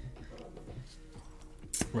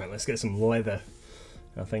 Right, let's get some leather.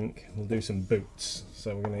 I think we'll do some boots.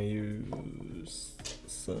 So we're going to use...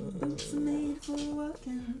 Boots are made for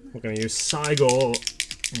walking. We're going to use Cygor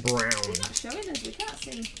Brown. He's not showing us, we can't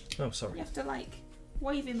see. Oh, sorry. You have to like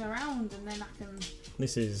wave him around and then I can...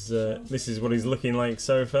 This is what he's looking like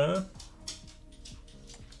so far.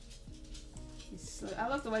 I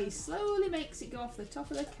love the way he slowly makes it go off the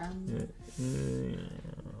top of the camera.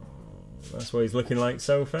 That's what he's looking like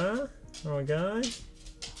so far. Alright, guy.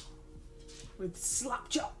 With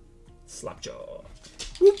Slapchop. Slapchop.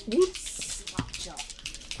 Whoop, whoop. Slapchop.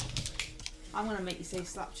 I'm going to make you say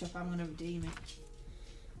Slapchop. I'm going to redeem it.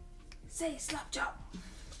 Say Slapchop.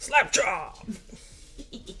 Slapchop!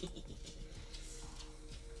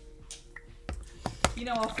 You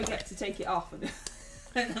know, I'll forget to take it off and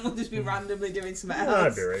then we'll just be randomly doing something else.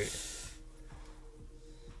 That'd be right.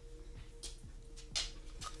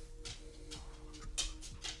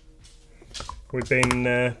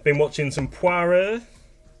 We've been watching some Poirot.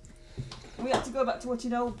 We had to go back to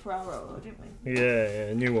watching old Poirot, didn't we?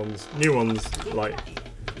 Yeah, new ones. New ones, like,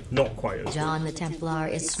 not quite as John the Templar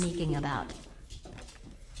is sneaking about.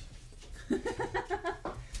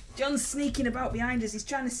 John's sneaking about behind us. He's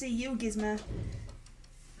trying to see you, Gizmo.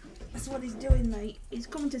 That's what he's doing, mate. He's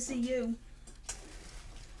coming to see you.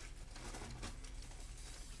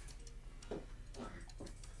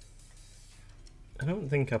 I don't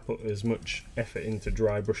think I put as much effort into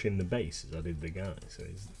dry brushing the base as I did the guy, so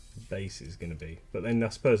his base is going to be... But then I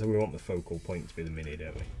suppose we want the focal point to be the mini,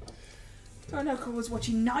 don't we? Oh no, I was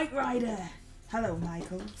watching Knight Rider. Hello,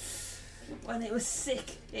 Michael. When it was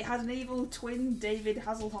sick, it had an evil twin, David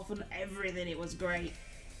Hasselhoff, and everything. It was great.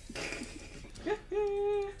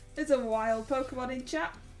 There's a wild Pokemon in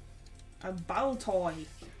chat. A Baltoy.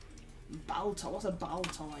 Baltoy. What's a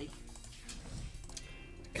Baltoy?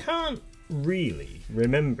 Can't really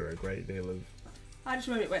remember a great deal of... I just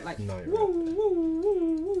remember it went like... Knight woo, woo, woo,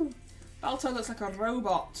 woo. Baltoy looks like a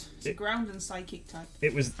robot. It's a ground and psychic type.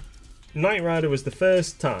 It was... Knight Rider was the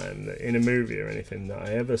first time that in a movie or anything that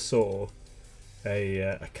I ever saw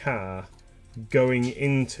a car going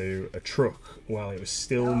into a truck while it was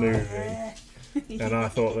still moving. Yeah. And I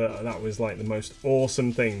thought that was like the most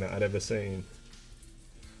awesome thing that I'd ever seen.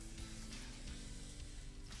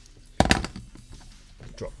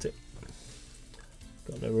 Dropped it.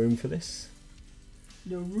 Got no room for this.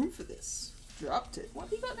 No room for this. Dropped it. What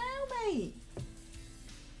have you got now, mate?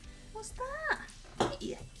 What's that? Give it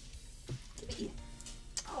here. Give it here.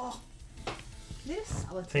 Oh. This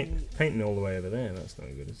Painting all the way over there, that's no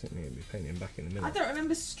good, is it? Need to be painting back in the middle. I don't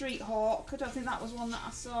remember Street Hawk. I don't think that was one that I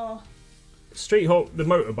saw. Street Hawk, the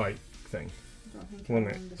motorbike thing, wasn't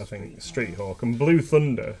it? I think Street Hawk. And Blue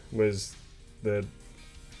Thunder was the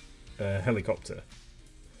helicopter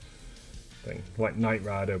thing, like Knight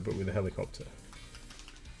Rider but with a helicopter.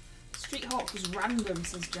 Street Hawk was random,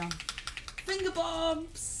 says John. Finger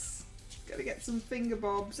bobs. Gotta get some finger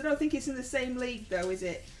bobs. I don't think it's in the same league though, is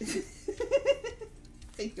it?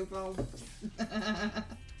 Finger bobs.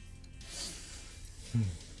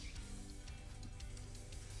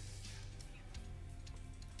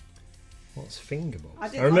 What's finger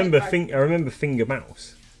bobs? I remember finger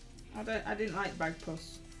mouse. I didn't like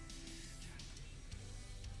Bagpuss.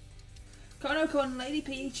 Konoko and Lady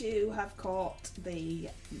Pichu have caught the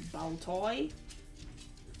Baltoy,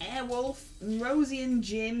 Airwolf, Rosie and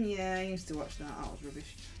Jim. Yeah, I used to watch that. That was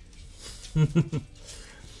rubbish.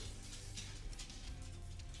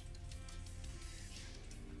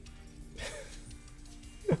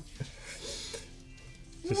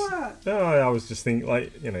 What? Oh, I was just thinking,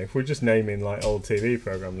 like, you know, if we're just naming like old TV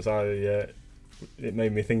programs, it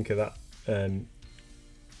made me think of that.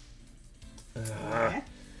 Yeah.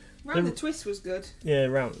 Round the Twist was good. Yeah,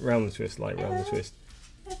 round the twist, like round the twist.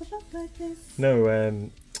 Never felt like this. No,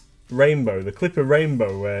 Rainbow, the clip of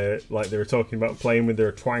Rainbow where like they were talking about playing with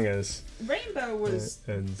their twangers. Rainbow was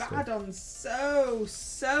bad on so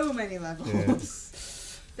many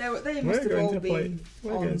levels. Yeah. they must have all been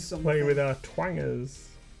on something. Play with our twangers.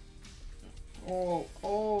 All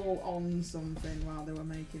on something while they were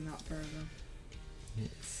making that program.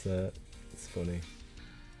 It's funny.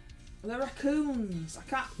 The raccoons.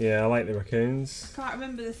 Yeah, I like the raccoons. I can't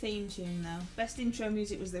remember the theme tune though. Best intro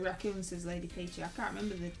music was the raccoons, says Lady Peachy. I can't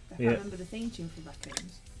remember the theme tune for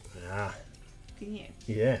raccoons. Ah. Can you?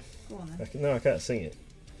 Yeah. Go on then. No, I can't sing it.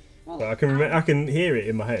 Well, But I can hear it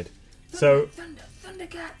in my head.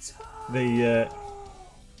 Thundercats.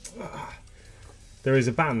 There is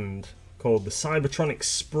a band called the Cybertronic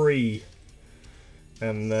Spree,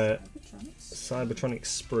 and Cybertronic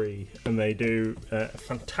Spree, and they do a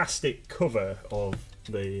fantastic cover of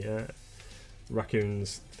the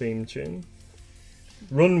Raccoons theme tune.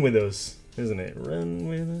 Run with us, isn't it? Run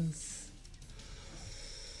with us.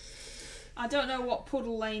 I don't know what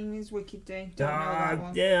Puddle Lane is wicked doing. Don't know that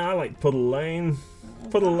one. Yeah, I like Puddle Lane.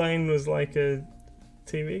 Puddle Lane was like a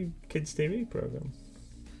kids TV program.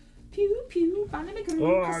 Pew pew, Gizmo.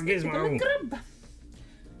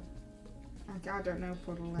 I don't know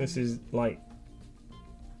Puddle Lane. This is like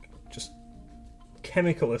just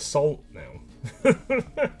chemical assault now.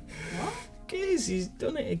 What? Giz, he's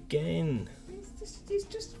done it again. It's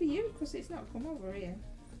just for you because it's not come over here.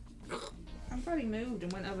 I'm glad he moved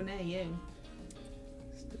and went over near you.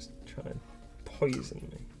 He's just trying to poison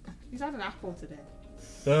me. He's had an apple today.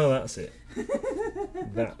 Oh, that's it.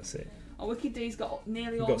 That's it. Oh, Wicked D's got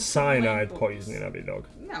nearly You've all. got cyanide poisoning, have you, dog?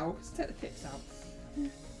 No, just take the pips out.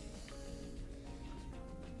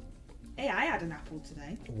 Hey, I had an apple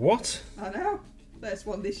today. What? I know. First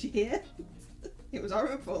one this year. It was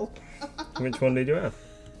horrible. Which one did you have?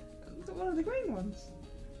 One of the green ones.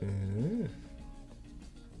 Mm.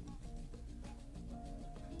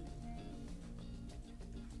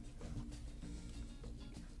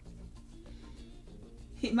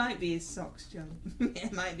 It might be his socks, John.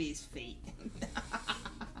 It might be his feet.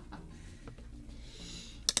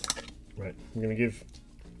 Right, I'm gonna give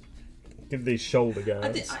these shoulder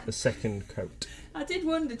guards a second coat. I did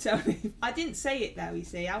wonder, Tony. I didn't say it though. You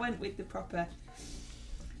see, I went with the proper.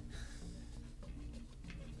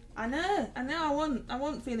 I know. I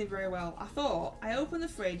wasn't feeling very well. I opened the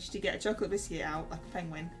fridge to get a chocolate biscuit out like a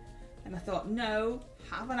penguin, and I thought, no,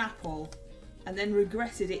 have an apple. And then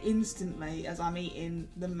regretted it instantly as I'm eating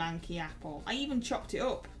the manky apple. I even chopped it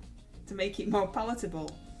up to make it more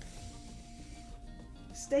palatable.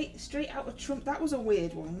 Straight out of Trump. That was a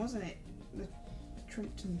weird one, wasn't it? The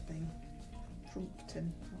Trumpton thing.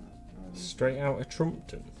 Trumpton. Straight out of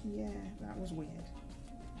Trumpton. Yeah, that was weird.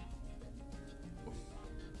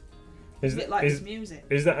 Is a bit like his music.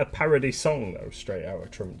 Is that a parody song though? Straight out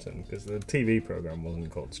of Trumpton, because the TV program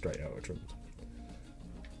wasn't called Straight Out of Trumpton.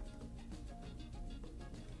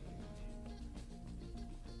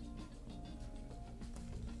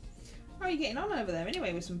 How are you getting on over there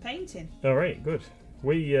anyway with some painting? All right, good.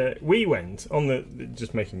 We went on the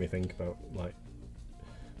just making me think about like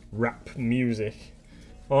rap music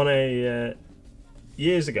on a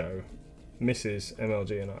years ago. Mrs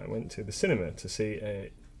MLG and I went to the cinema to see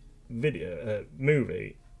a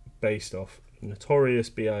movie based off Notorious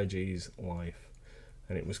B.I.G.'s life,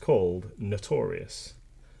 and it was called Notorious,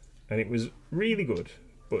 and it was really good,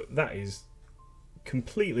 but that is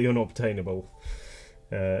completely unobtainable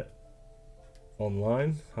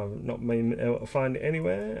online. I've not been able to find it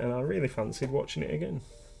anywhere, and I really fancied watching it again.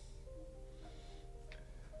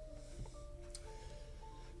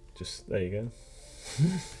 Just there you go.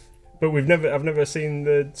 But I've never seen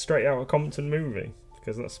the Straight Outta Compton movie,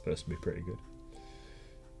 because that's supposed to be pretty good.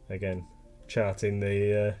 Again, charting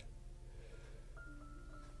the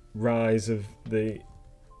rise of the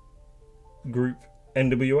group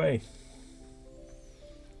NWA.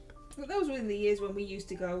 Well, those were in the years when we used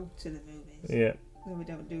to go to the movies. Yeah. No, we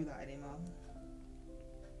don't do that anymore.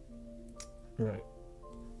 Right.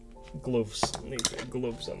 Gloves. Need to get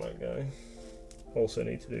gloves on that guy. Also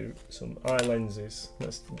need to do some eye lenses.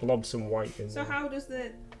 Let's blob some white in So there. how does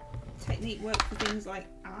the technique work for things like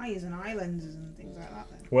eyes and eye lenses and things like that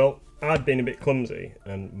then? Well, I'd been a bit clumsy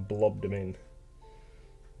and blobbed them in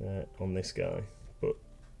on this guy, but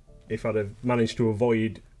if I'd have managed to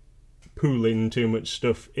avoid pooling too much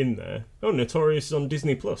stuff in there... Oh, Notorious is on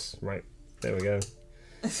Disney Plus. Right, there we go.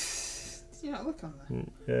 Did you not look on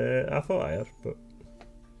there? I thought I had, but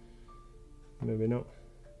maybe not.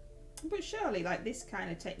 But surely, like, this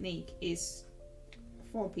kind of technique is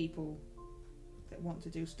for people that want to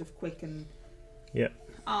do stuff quick and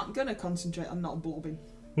aren't going to concentrate on not blobbing.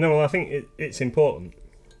 No, well, I think it's important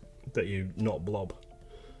that you not blob.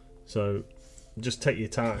 So just take your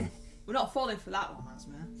time. We're not falling for that one,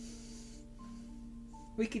 Asma.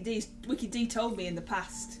 Wicked D told me in the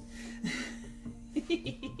past.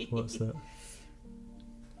 What's that?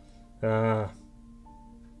 Ah.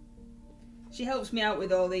 She helps me out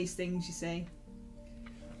with all these things, you see.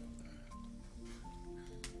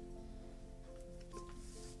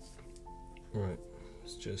 Right,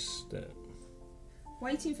 it's just...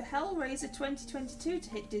 Waiting for Hellraiser 2022 to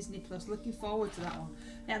hit Disney Plus. Looking forward to that one.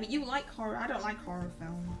 Yeah, but you like horror. I don't like horror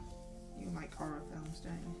films. You like horror films,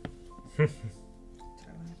 don't you?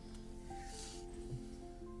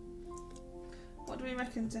 What do we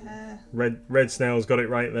reckon to her? Red Snail's got it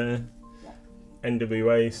right there.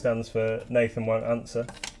 NWA stands for Nathan Won't Answer.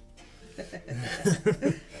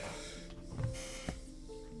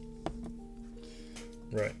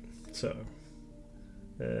 Right, so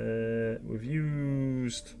we've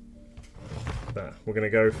used that. We're going to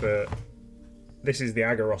go for... This is the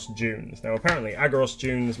Agaros Dunes. Now apparently Agaros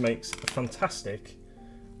Dunes makes a fantastic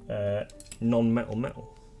non-metal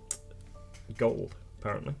metal. Gold,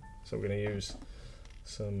 apparently. So we're going to use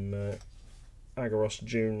some Agaros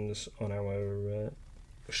Dunes on our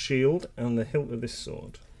shield and the hilt of this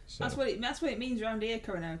sword. So. That's what it means around here,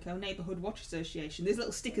 Coronado Neighbourhood Watch Association. There's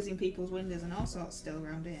little stickers in people's windows and all sorts still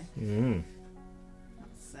around here. Mm.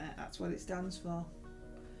 That's what it stands for.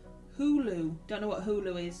 Hulu. Don't know what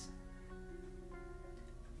Hulu is.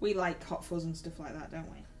 We like Hot Fuzz and stuff like that, don't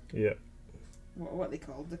we? Yeah. What are they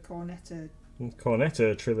called? The Cornetto...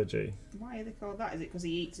 Cornetto trilogy. Why are they called that? Is it because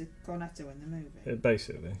he eats a cornetto in the movie?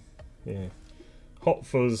 Basically, yeah. Hot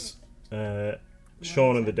Fuzz,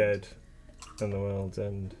 Shaun of the Dead, and The World's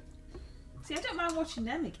End. See, I don't mind watching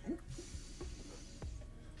them again.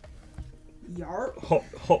 Yarp.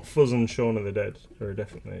 Hot Fuzz and Shaun of the Dead are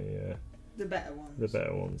definitely the better ones. The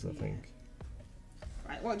better ones, I think.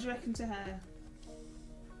 Right, what do you reckon to her?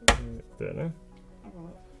 Don't know. Have a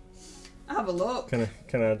look. Have a look.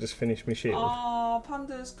 Can I just finish my shield? Oh,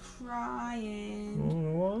 Panda's crying.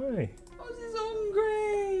 Oh, why? Oh, he's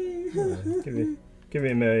hungry.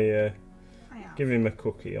 Yeah, give him a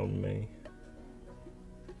cookie on me.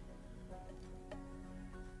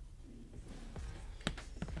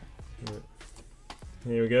 Right.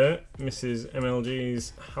 Here we go, Mrs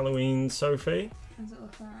MLG's Halloween Sophie. Does it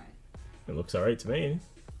look alright? It looks alright to me.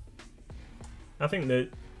 I think the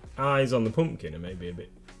eyes on the pumpkin are maybe a bit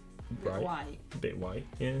bright. White. A bit white,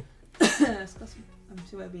 yeah. It's because I'm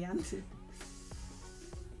too heavy-handed.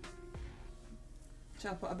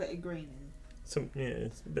 Shall I put a bit of green in?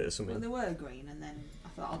 It's a bit of something. Well, they were green, and then I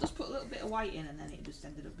thought I'll just put a little bit of white in, and then it just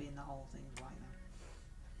ended up being the whole thing white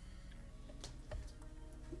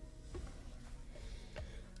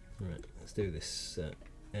now. Right, let's do this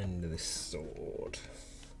end of this sword.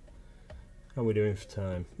 How are we doing for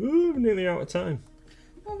time? Ooh, we're nearly out of time.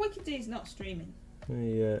 Well, Wicked D's not streaming.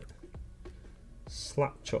 The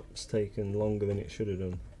Slapchop's taken longer than it should have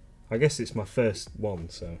done. I guess it's my first one,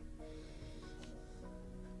 so...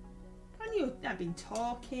 And I've been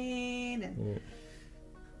talking and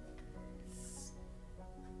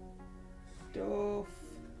stuff.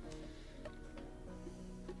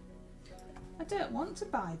 I don't want to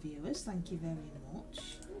buy viewers, thank you very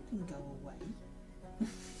much. You can go away.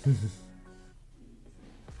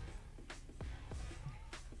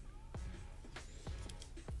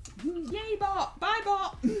 Yay bot! Bye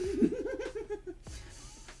bot!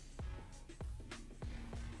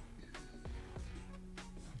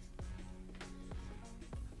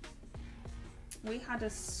 We had a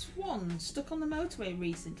swan stuck on the motorway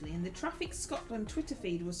recently and the Traffic Scotland Twitter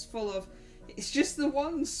feed was full of "It's just the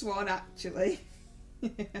one swan actually."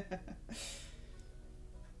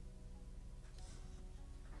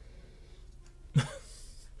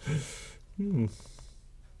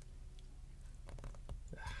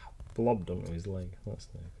 Blobbed onto his leg. That's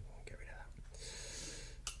no good. Get rid of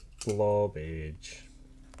that. Blobbage.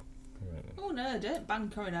 Right. Oh no, don't ban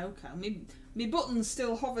Coronado. Me buttons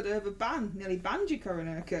still hovered over ban. Nearly banned you,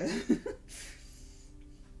 Coronado.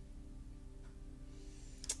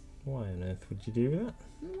 Why on earth would you do that?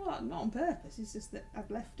 Well, not on purpose. It's just that I'd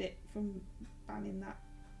left it from banning that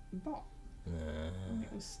bot. And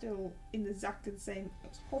it was still in exactly the same. It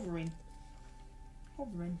was hovering.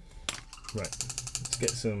 Hovering. Right. Let's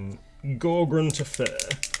get some Gorgrunter fur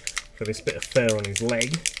for this bit of fur on his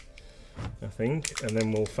leg, I think. And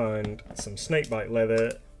then we'll find some snakebite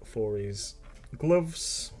leather for his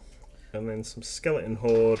gloves. And then some skeleton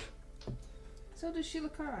horde. So does she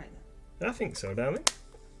look alright then? I think so, darling.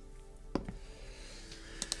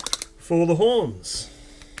 For the horns.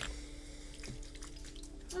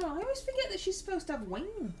 Oh, I always forget that she's supposed to have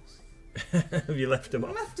wings. Have you left them I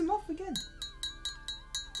off? left them off again.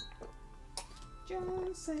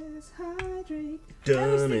 John says hydrate. I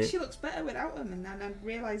always think she looks better without them, and then I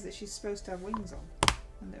realise that she's supposed to have wings on.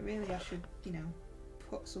 And that really I should, you know,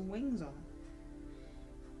 put some wings on.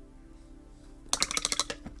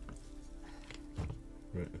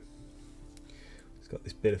 Right. It's got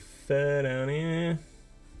this bit of fur down here.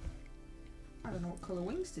 I don't know what colour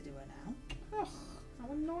wings to do her now. Ugh,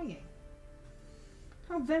 how annoying.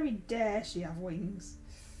 How very dare she have wings?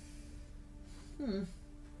 Don't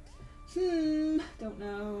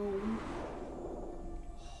know.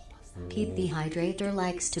 Pete the Hydrator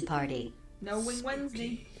likes to party. No Wing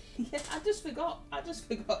Wednesday. Yeah, I just forgot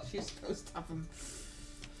she's supposed to have them.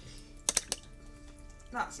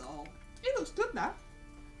 That's all. It looks good now.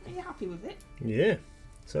 Are you happy with it? Yeah,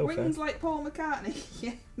 so Wings far. like Paul McCartney.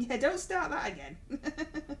 Yeah, don't start that again.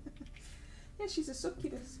 Yeah, she's a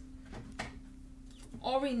succubus.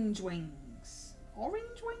 Orange wings.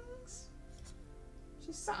 Orange wings?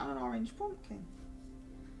 She's sat on an orange pumpkin.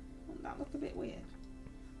 Wouldn't that look a bit weird?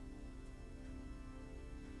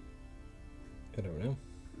 I don't know.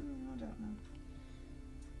 I don't know.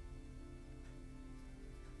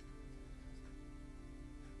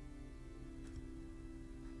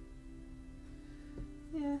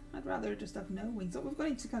 Yeah, I'd rather just have no wings. Look, we've got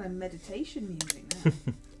into kind of meditation music now.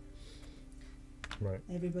 Right.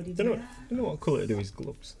 Everybody Don't know what colour to do his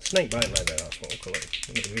gloves. Snakebite leather, that's what we'll call it.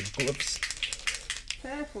 His gloves.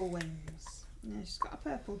 Purple wings. Yeah, she's got a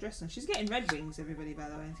purple dress on. She's getting red wings, everybody, by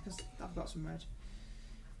the way, because I've got some red.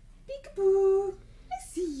 Peekaboo! I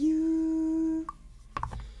see you!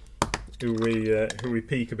 Who we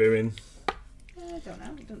peekabooing? I don't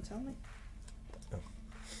know, it doesn't tell me. Oh.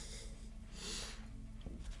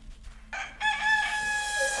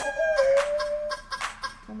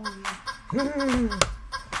 Come on, you.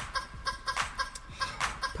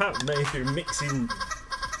 Pat Mayhew mixing.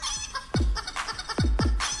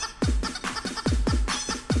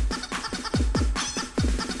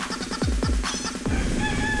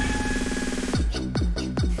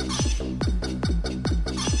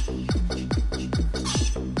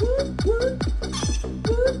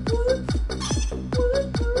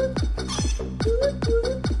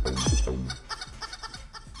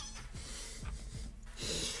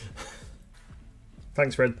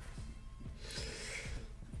 Thanks, Fred.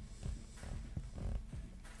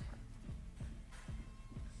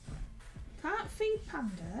 Can't feed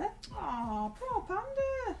Panda? Aw, poor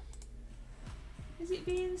Panda. Is it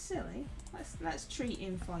being silly? Let's treat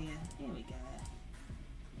him for you. Here we go.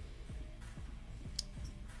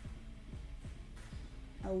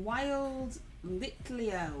 A wild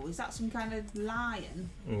Litleo. Is that some kind of lion?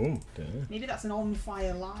 Oh, dear. Maybe that's an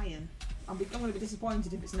on-fire lion. I'm going to be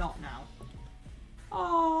disappointed if it's not now.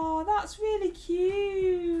 Oh, that's really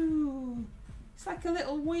cute. It's like a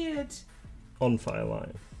little weird... On fire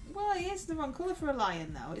lion. Well, it is the wrong colour for a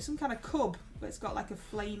lion, though. It's some kind of cub, but it's got like a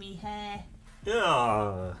flamey hair.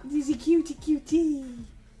 Yeah. He's a cutie cutie.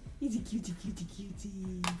 He's a cutie cutie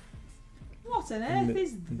cutie. What on earth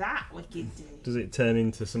is that, Wicked D? Does it turn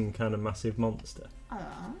into some kind of massive monster? I don't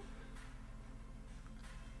know.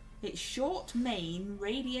 Its short mane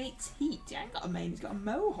radiates heat. It ain't got a mane, it's got a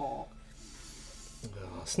mohawk.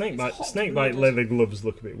 Oh, snakebite hot snakebite blooded. leather gloves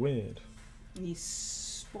look a bit weird. And he's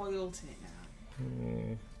spoilt it now.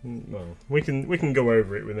 Yeah. Well, we can go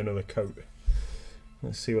over it with another coat.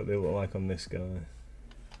 Let's see what they look like on this guy.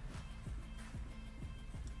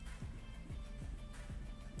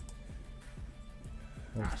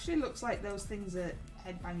 It actually looks like those things are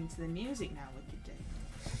headbanging to the music now, Wicked D.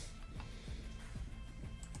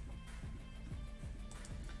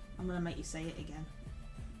 I'm going to make you say it again.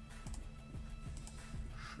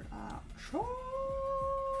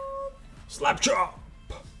 Slapchop!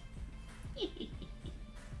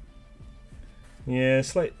 Yeah,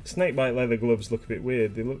 snakebite leather gloves look a bit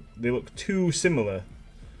weird. They look too similar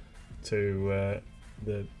to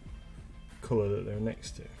the colour that they're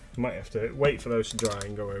next to. Might have to wait for those to dry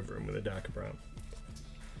and go over them with a darker brown.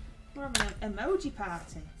 We're having an emoji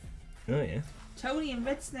party. Oh yeah. Tony and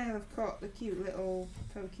Red Snail have caught the cute little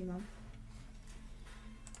Pokemon.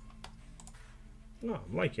 No,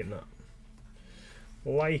 I'm liking that.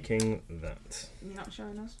 Liking that. You're not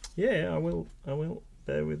showing us? Yeah, I will. I will.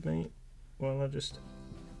 Bear with me while I just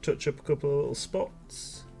touch up a couple of little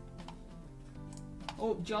spots.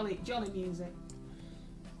 Oh, jolly music.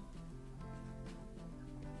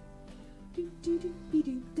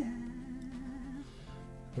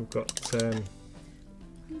 We've got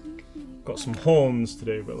some horns to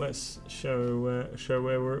do, but let's show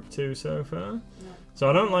where we're up to so far. No. So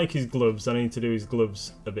I don't like his gloves. I need to do his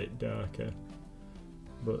gloves a bit darker.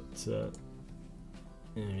 But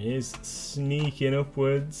there he is, sneaking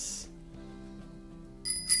upwards.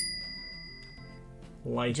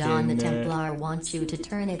 John the Templar wants you to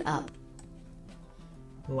turn it up.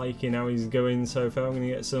 Liking how he's going so far. I'm going to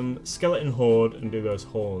get some skeleton horde and do those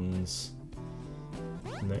horns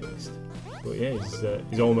next. But yeah,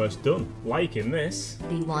 he's almost done. Liking this.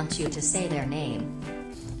 He wants you to say their name.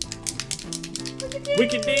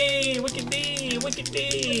 Wicked D! Wicked D! Wicked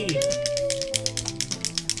D!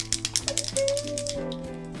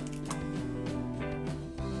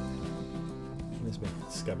 Let's make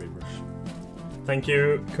it Scabby Brush. Thank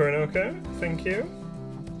you, Kuronoko. Thank you.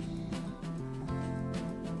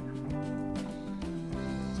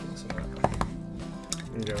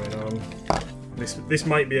 Going on. This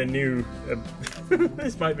might be a new.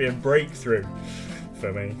 This might be a breakthrough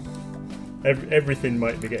for me. Everything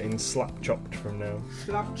might be getting slap chopped from now.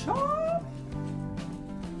 Slap chop!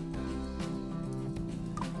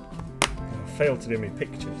 I failed to do my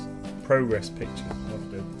pictures. Progress pictures. I'll have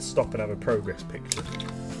to stop and have a progress picture.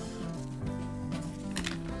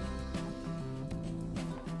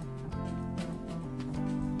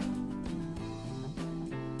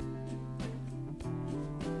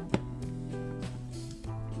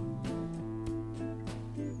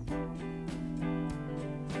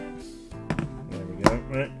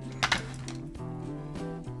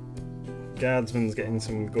 Guardsman's getting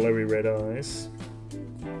some glowy red eyes.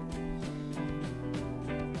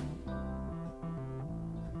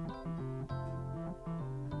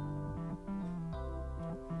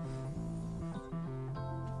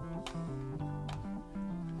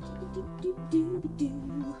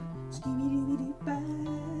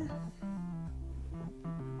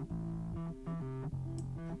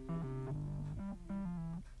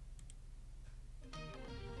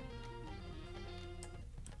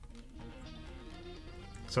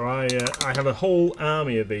 So I have a whole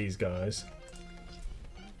army of these guys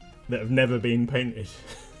that have never been painted.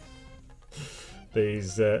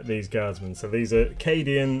 these guardsmen. So these are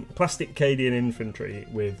plastic Cadian infantry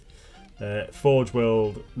with Forge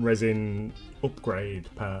World resin upgrade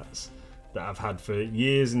parts that I've had for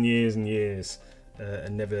years and years and years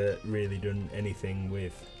and never really done anything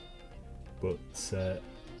with. But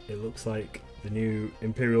it looks like the new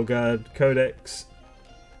Imperial Guard Codex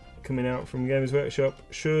coming out from Games Workshop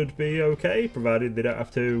should be okay, provided they don't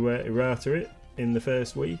have to errata it in the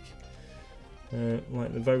first week,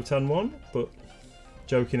 like the Votan one. But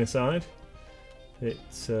joking aside,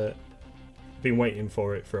 it's been waiting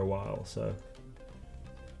for it for a while, so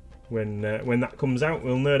when that comes out,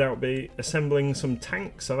 we'll no doubt be assembling some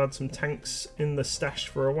tanks. I've had some tanks in the stash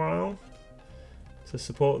for a while to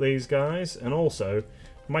support these guys, and also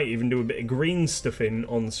might even do a bit of green stuffing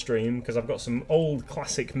on stream, because I've got some old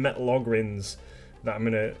classic metal Ogrins that I'm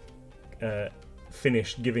going to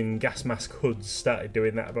finish giving gas mask hoods. Started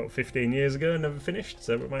doing that about 15 years ago and never finished,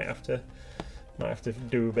 so we might have to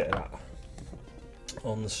do a bit of that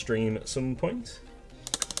on the stream at some point.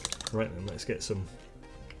 Right then, let's get some.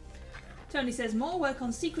 Tony says, more work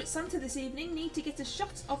on Secret Santa this evening. Need to get a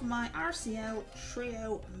shot of my RCL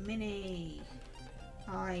Trio Mini.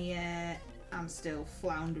 I'm still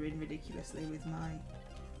floundering ridiculously with my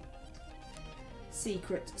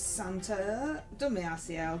Secret Santa. Done my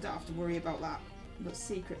RCL, don't have to worry about that. But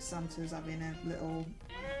Secret Santa's having a little...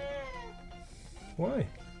 Why?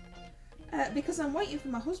 Because I'm waiting for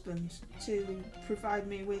my husband to provide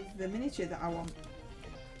me with the miniature that I want.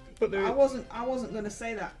 But I wasn't going to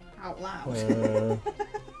say that out loud.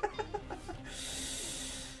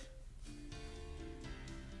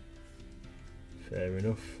 Fair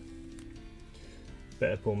enough.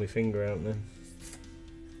 Better pull my finger out then.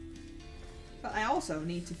 But I also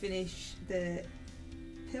need to finish the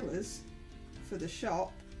pillars for the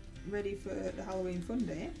shop ready for the Halloween fun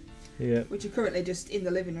day. Yeah. Which are currently just in the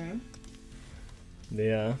living room.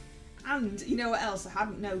 They are. And you know what else I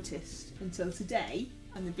hadn't noticed until today,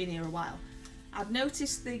 and they've been here a while. I'd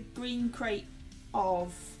noticed the green crate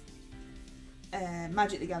of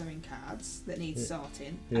Magic the Gathering cards that needs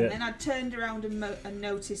sorting, and then I turned around and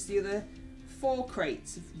noticed the other 4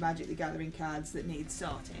 crates of Magic the Gathering cards that need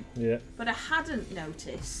sorting. Yeah. But I hadn't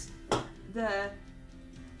noticed the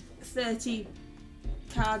 30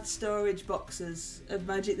 card storage boxes of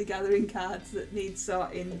Magic the Gathering cards that need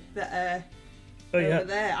sorting that are over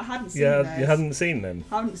there. I hadn't seen those. You hadn't seen them?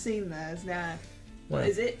 I haven't seen those, no. What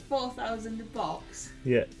is it? 4,000 a box?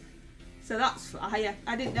 Yeah. So that's... I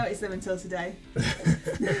didn't notice them until today.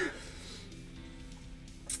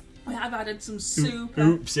 I've added some super...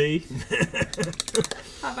 Oopsie.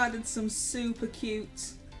 I've added some super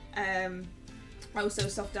cute also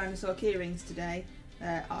soft dinosaur keyrings today.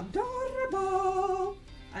 Adorable!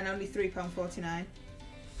 And only £3.49.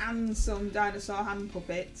 And some dinosaur hand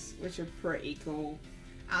puppets, which are pretty cool.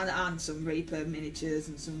 And some Reaper miniatures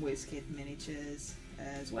and some WizKid miniatures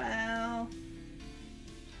as well.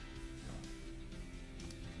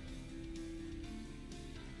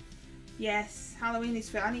 Yes, Halloween is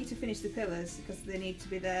fair. I need to finish the pillars because they need to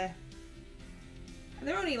be there. And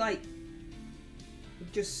they're only like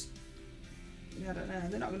just, I don't know,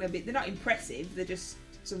 they're not impressive, they're just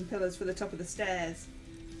some pillars for the top of the stairs.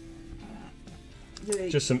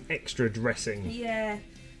 Just some extra dressing. Yeah.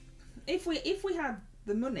 If we had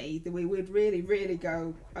the money, then we would really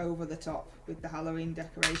go over the top with the Halloween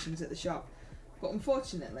decorations at the shop. But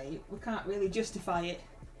unfortunately, we can't really justify it.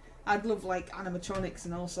 I'd love like animatronics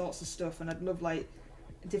and all sorts of stuff, and I'd love like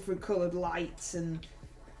different coloured lights and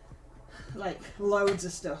like loads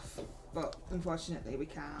of stuff. But unfortunately, we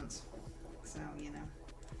can't. So you know,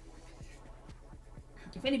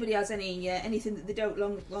 if anybody has any anything that they don't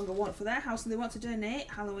longer want for their house and they want to donate,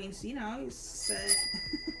 Halloween's, you know, it's.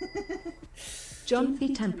 John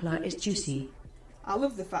the Templar is juicy. I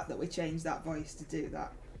love the fact that we changed that voice to do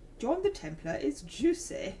that. John the Templar is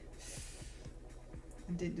juicy.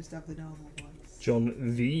 And didn't just have the normal voice.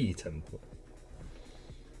 John the Templar.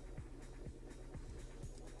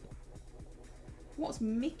 What's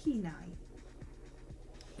Mickey Night?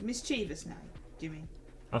 Mischievous Night, do you mean?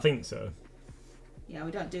 I think so. Yeah,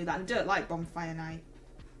 we don't do that. I don't like Bonfire Night.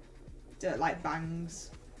 Don't like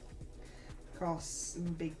Bangs. Of course, I'm a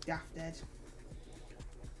big Daft Dead.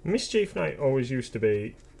 Mischief Night always used to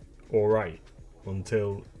be alright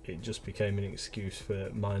until it just became an excuse for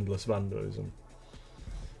mindless vandalism.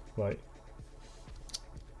 Like,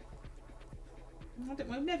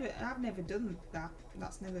 I've never done that.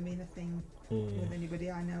 That's never been a thing with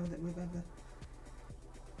anybody I know that we've ever.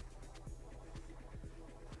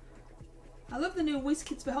 I love the new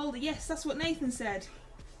WizKids Beholder. Yes, that's what Nathan said.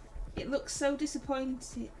 It looks so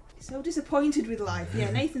disappointed with life.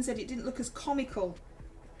 Yeah, Nathan said it didn't look as comical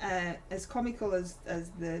as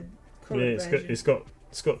the current version. It's got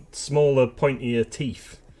smaller, pointier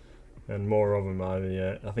teeth. And more of them.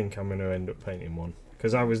 I think I'm going to end up painting one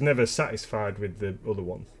because I was never satisfied with the other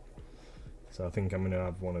one, so I think I'm going to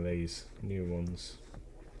have one of these new ones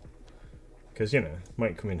because you know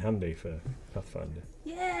might come in handy for Pathfinder.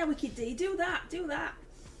 Yeah, Wicked D, do that.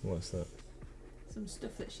 What's that? Some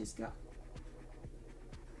stuff that she's got.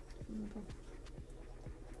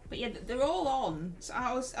 But yeah, they're all on. So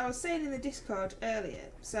I was saying in the Discord earlier.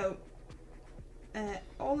 So.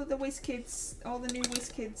 All of the WizKids, all the new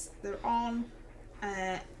WizKids, they're on,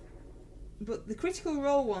 but the Critical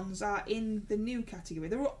Role ones are in the new category.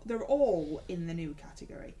 They're all in the new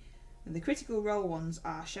category, and the Critical Role ones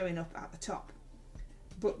are showing up at the top.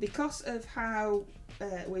 But because of how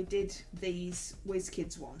we did these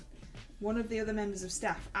WizKids one of the other members of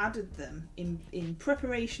staff added them in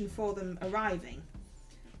preparation for them arriving,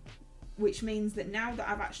 which means that now that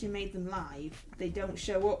I've actually made them live, they don't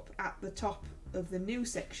show up at the top of the new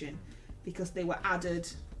section because they were added.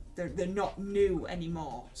 They're not new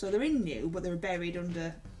anymore, so they're in new, but they're buried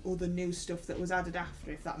under all the new stuff that was added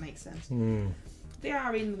after, if that makes sense. They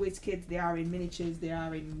are in WizKids, they are in miniatures, they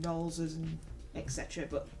are in Rolls and etc.,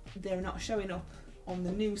 but they're not showing up on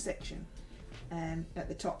the new section at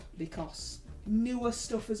the top because newer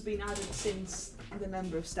stuff has been added since the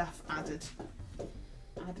member of staff added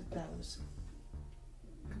those.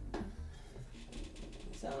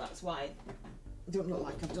 So that's why it don't look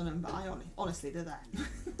like I've done them, but honestly they're there.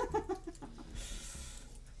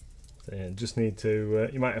 So yeah, just need to.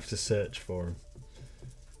 You might have to search for them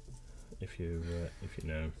if you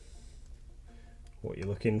know what you're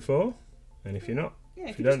looking for, and if you're not, yeah,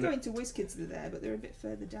 if you just go into WizKids, they're there, but they're a bit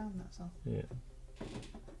further down. That's all. Yeah.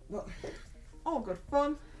 But all good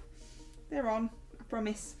fun. They're on. I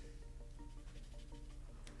promise.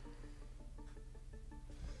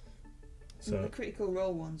 So the Critical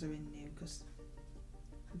Role ones are in new because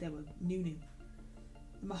they were new.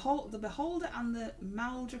 The Beholder and the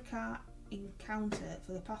Maldrakar Encounter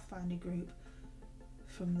for the Pathfinder group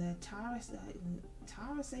from the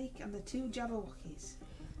Tarasake and the two Jabberwockies.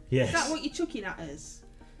 Yes. Is that what you're chucking at us?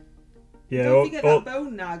 Yeah. Don't forget that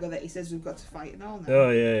bone naga that he says we've got to fight and all now.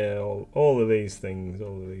 Oh yeah, yeah. All of these things.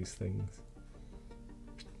 All of these things.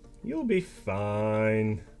 You'll be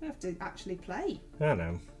fine. We have to actually play. I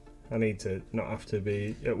know. I need to not have to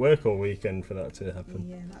be at work all weekend for that to happen.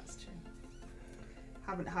 Yeah, that's true.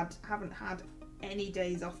 Haven't had any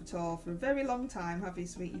days off at all for a very long time, have you,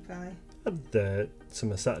 sweetie pie? Had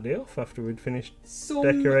some Saturday off after we'd finished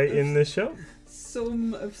decorating the shop.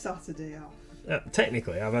 Some of Saturday off.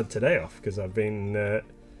 Technically, I've had today off because I've been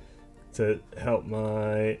to help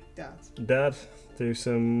my dad do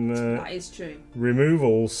some that is true.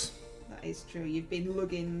 Removals. That is true. You've been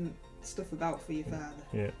lugging stuff about for your father.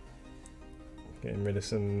 Yeah. Getting rid of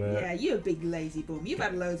some... yeah, you're a big lazy bum. You've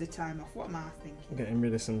had loads of time off. What am I thinking? Getting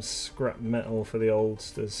rid of some scrap metal for the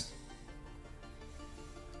oldsters.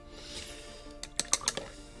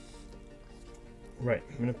 Right,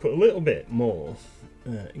 I'm going to put a little bit more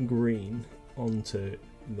green onto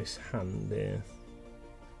this hand here.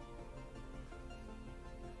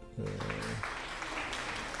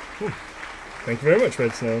 Thank you very much,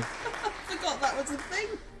 Red Snow. I forgot that was a thing.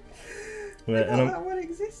 Yeah, I forgot that one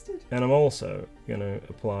existed. And I'm also going to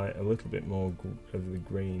apply a little bit more of the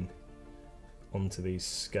green onto these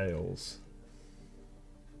scales.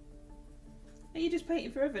 Are you just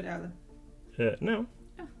painting forever now then? No.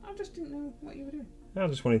 Oh, I just didn't know what you were doing. I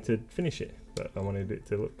just wanted to finish it, but I wanted it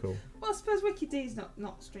to look cool. Well, I suppose Wiki D's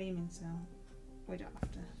not streaming, so we don't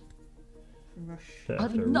have to rush.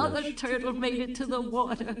 Another turtle made it to the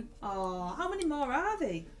water. Oh, how many more are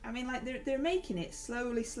they? I mean, like they're making it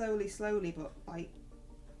slowly, but like,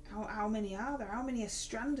 how many are there? How many are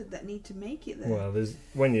stranded that need to make it there? Well, there's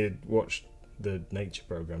when you watch the nature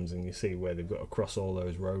programs and you see where they've got to cross all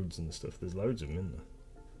those roads and stuff. There's loads of them in there.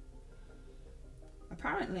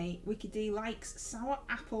 Apparently, Wiki D likes sour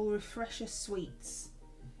apple refresher sweets.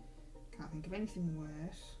 Can't think of anything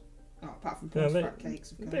worse. Oh, apart from post-frat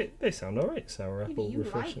cakes, of course. They sound alright, sour apple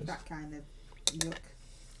refreshers. You like that kind of yuck.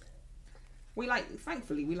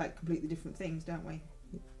 Thankfully, we like completely different things, don't we?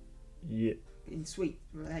 Yeah. In sweet,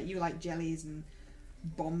 you like jellies and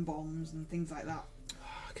bonbons and things like that.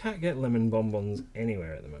 I can't get lemon bonbons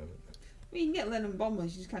anywhere at the moment. Well, you can get lemon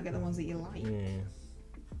bonbons, you just can't get the ones that you like. Yeah.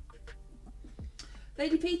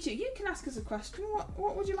 Lady Peachy, you can ask us a question.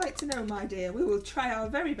 What would you like to know, my dear? We will try our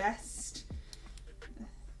very best.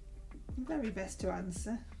 Very best to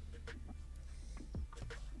answer.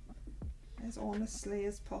 As honestly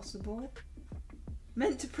as possible.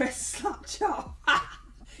 Meant to press Slapchop. Ha!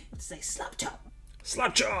 To say Slapchop.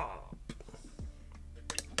 Slapchop!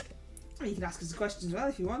 You can ask us a question as well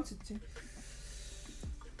if you wanted to.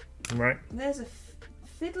 Right. There's a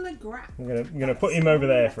fiddler grap. I'm gonna put him over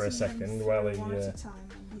there for a second while he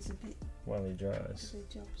dries.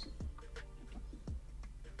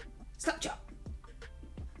 Slapchop.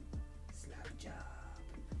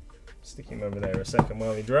 Stick him over there a second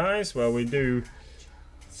while he dries, while we do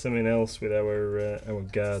something else with our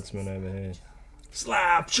guardsman over here.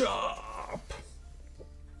 Slapchop!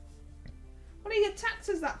 Well, he attacked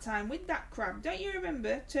us that time with that crab. Don't you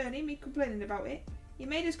remember, Tony, me complaining about it? He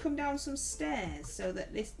made us come down some stairs so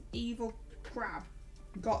that this evil crab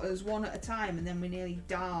got us one at a time, and then we nearly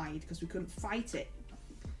died because we couldn't fight it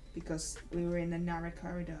because we were in a narrow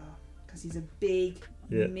corridor because he's a big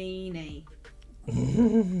meanie.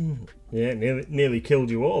 Yeah, nearly killed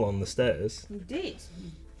you all on the stairs. He did.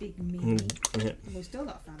 Big meanie. Yeah. And we've still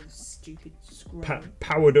not found this stupid scroll.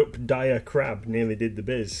 Powered up dire crab nearly did the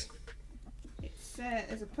biz. It's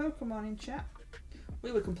there's a Pokemon in chat.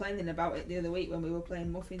 We were complaining about it the other week when we were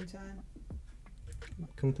playing Muffin Time.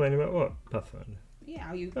 Complaining about what? Pathfinder? Yeah,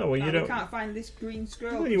 how you, you can't find this green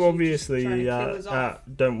scroll. Well, you obviously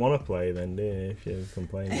don't want to play then, do you, if you're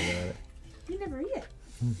complaining about it? You never hear.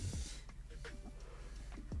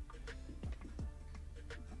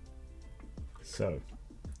 So,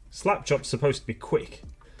 Slapchop's supposed to be quick,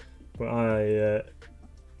 but I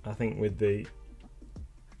think with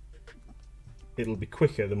it'll be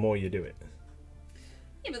quicker the more you do it.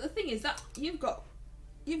 Yeah, but the thing is that you've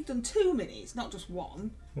done 2 minis, not just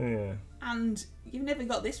one. Yeah. And you've never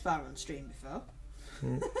got this far on stream before.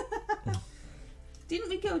 Didn't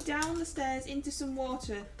we go down the stairs into some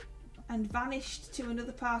water and vanished to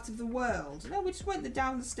another part of the world? No, we just went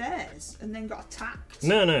down the stairs and then got attacked.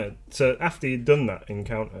 No. So after you'd done that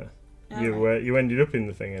encounter, you ended up in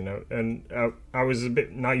the thing, and I was a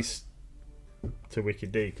bit nice to Wiki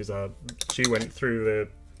D because she went through the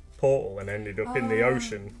portal and ended up in the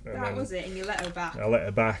ocean. And that was it, and you let her back. I let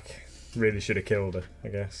her back. Really should have killed her, I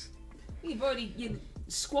guess. You've already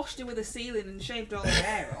squashed her with a ceiling and shaved all her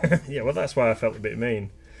hair off. Yeah, well, that's why I felt a bit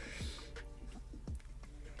mean.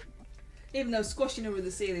 Even though squashing her with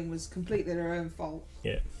the ceiling was completely her own fault.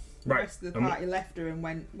 Yeah. The rest of the party left her and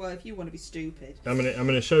went, well, if you want to be stupid. I'm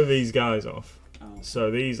gonna show these guys off. Oh.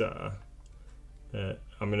 So these are.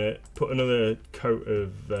 I'm gonna put another coat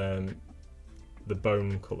of the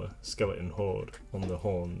bone colour skeleton horde on the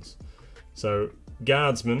horns. So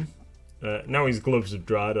guardsman. Now his gloves have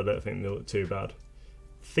dried. I don't think they look too bad.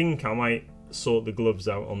 Think I might sort the gloves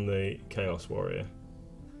out on the Chaos Warrior.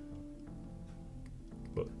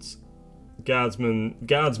 But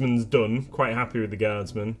guardsman's done. Quite happy with the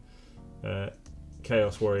guardsman.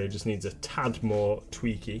 Chaos Warrior just needs a tad more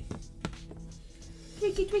tweaky.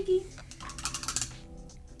 Tweaky.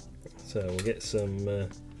 So we'll get some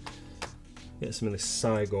of this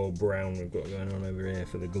Cygor brown we've got going on over here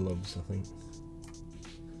for the gloves, I think.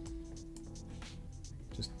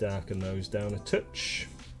 Just darken those down a touch.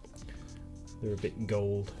 They're a bit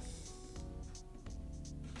gold.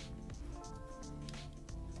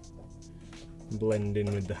 Blend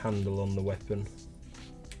in with the handle on the weapon.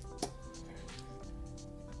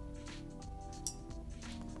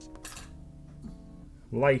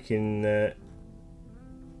 Liking the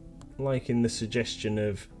suggestion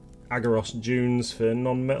of Agaros Dunes for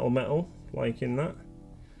non-metal metal. Liking that.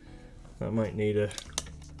 That might need a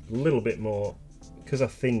little bit more, because I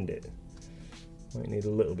thinned it. Might need a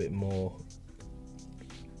little bit more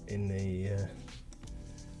in the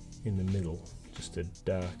middle, just to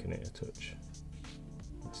darken it a touch.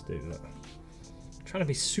 Let's do that. I'm trying to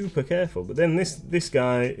be super careful, but then this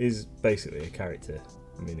guy is basically a character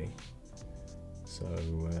mini. So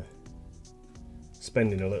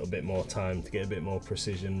spending a little bit more time to get a bit more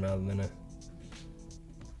precision rather than a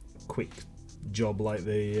quick job like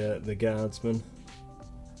the guardsman,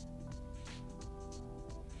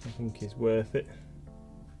 I think is worth it.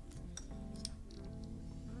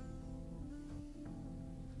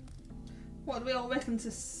 What do we all reckon to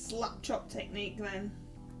Slapchop technique then?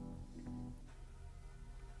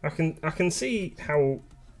 I can see how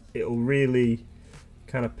it'll really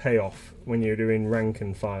kind of pay off when you're doing rank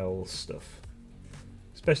and file stuff,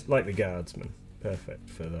 especially like the guardsman. Perfect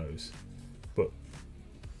for those. But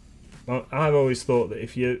I've always thought that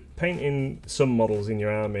if you're painting some models in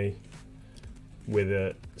your army with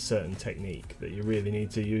a certain technique, that you really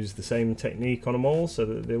need to use the same technique on them all so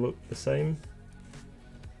that they look the same.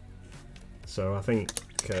 So I think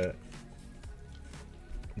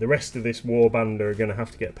the rest of this warband are going to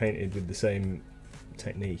have to get painted with the same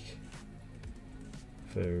technique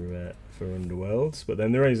for Underworlds, but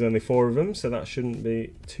then there is only 4 of them, so that shouldn't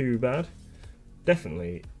be too bad.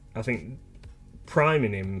 Definitely, I think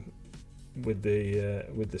priming him with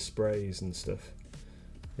the sprays and stuff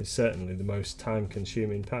is certainly the most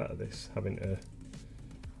time-consuming part of this. Having to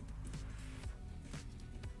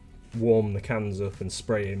warm the cans up and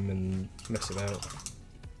spray him and mess him out.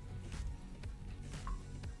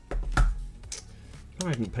 I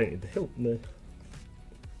haven't painted the hilt and the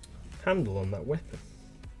handle on that weapon.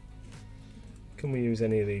 Can we use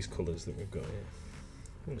any of these colours that we've got here?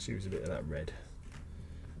 Let's use a bit of that red.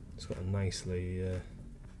 It's got a nicely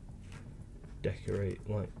decorate,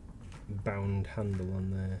 like, bound handle on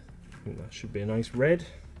there. I think that should be a nice red.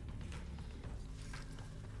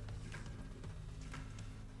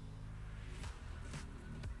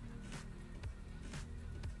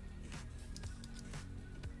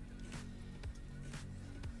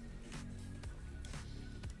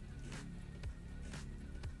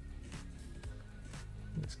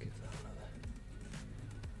 Let's give that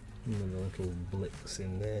another little blitz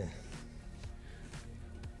in there.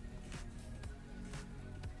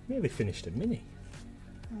 Nearly finished a mini.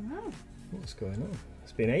 I know. What's going on?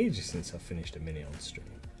 It's been ages since I've finished a mini on stream.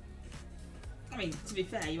 I mean, to be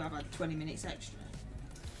fair, you have had 20 minutes extra,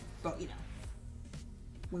 but you know,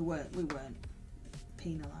 we weren't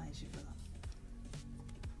penalised you for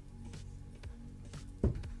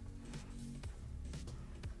that.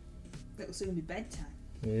 It'll soon be bedtime.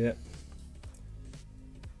 Yep.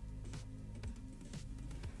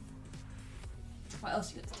 What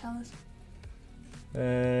else you got to tell us?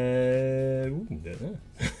 Don't know.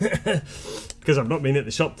 Because I've not been at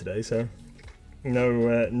the shop today, so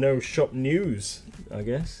no shop news, I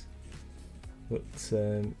guess. But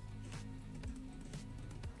don't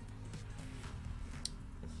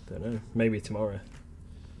know. Maybe tomorrow.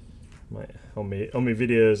 Might on my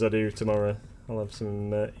videos I do tomorrow. I'll have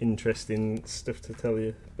some interesting stuff to tell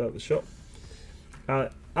you about the shop.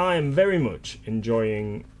 I am very much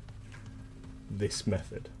enjoying this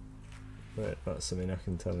method. Right, that's something I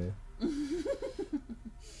can tell you.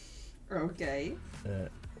 Okay.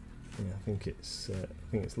 Yeah, I think it's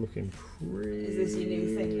looking pretty. Is this your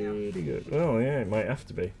new thing now? Pretty good. Oh yeah, it might have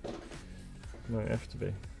to be. Might have to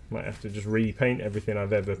be. Might have to just repaint everything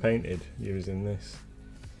I've ever painted using this.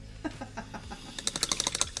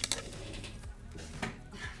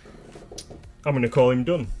 I'm gonna call him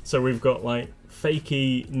done. So we've got like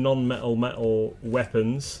fakey non-metal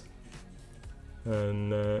weapons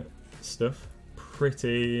and stuff.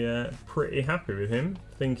 Pretty happy with him.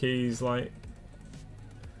 Think he's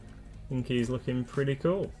looking pretty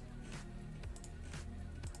cool.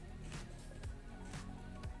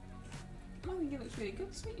 I think he looks really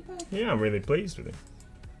good, sweetie pie. Yeah, I'm really pleased with him.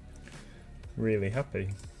 Really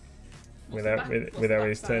happy with how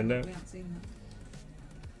he's turned out. We haven't seen that.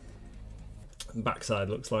 Backside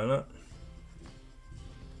looks like that.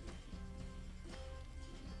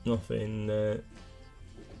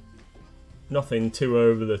 Nothing too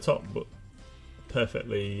over the top, but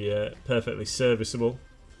perfectly serviceable.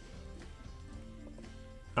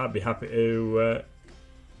 I'd be happy to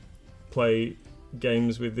play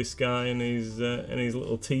games with this guy and his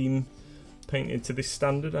little team painted to this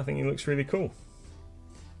standard. I think he looks really cool.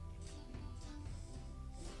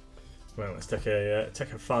 Well, let's take a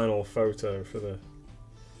final photo for the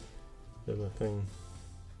thing.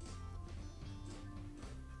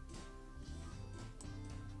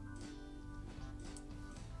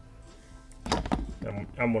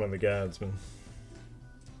 I'm one of the guardsmen.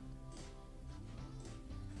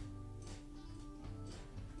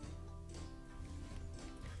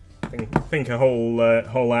 I think a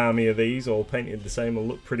whole army of these all painted the same will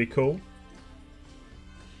look pretty cool.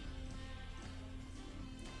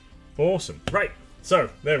 Awesome. Right, so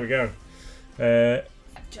there we go.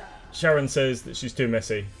 Sharon says that she's too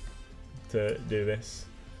messy to do this.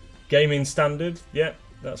 Gaming standard, yep,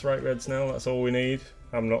 that's right, Red Snell, that's all we need.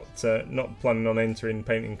 I'm not planning on entering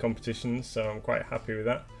painting competitions, so I'm quite happy with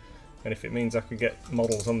that. And if it means I could get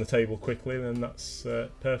models on the table quickly, then that's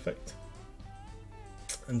perfect.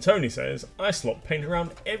 And Tony says, I slop paint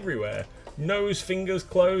around everywhere. Nose, fingers,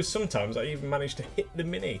 clothes, sometimes I even manage to hit the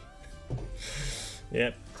mini.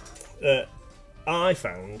 Yep. I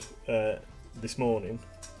found this morning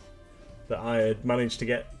that I had managed to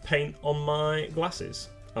get paint on my glasses.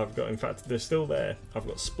 I've got, in fact, they're still there. I've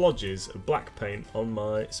got splodges of black paint on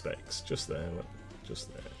my specs, just there, look, just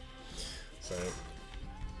there. So,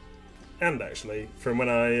 and actually, from when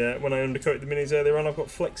I undercoated the minis earlier on, I've got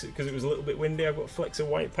flecks because it was a little bit windy. I've got flecks of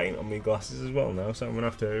white paint on my glasses as well now, so I'm gonna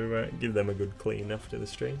have to give them a good clean after the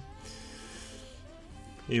stream.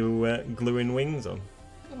 You gluing wings on?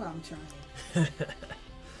 Well, I'm trying.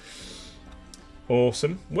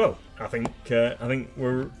 Awesome. Well, I think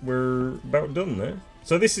we're about done there.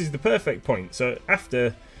 So this is the perfect point. So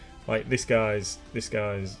after like this guy's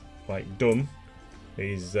like done,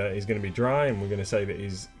 he's going to be dry, and we're going to say that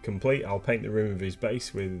he's complete. I'll paint the rim of his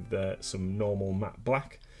base with some normal matte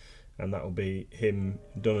black, and that'll be him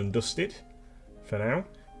done and dusted for now.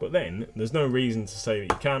 But then there's no reason to say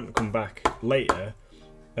that you can't come back later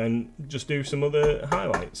and just do some other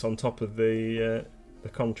highlights on top of the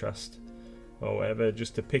contrast or whatever,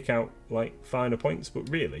 just to pick out like finer points. But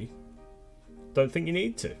really, don't think you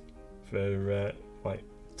need to for like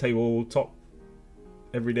tabletop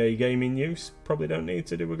everyday gaming use. Probably don't need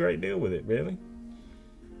to do a great deal with it, really.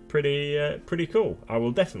 Pretty cool. I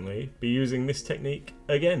will definitely be using this technique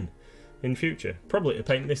again in future, probably to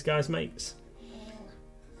paint this guy's mates.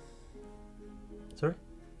 Sorry?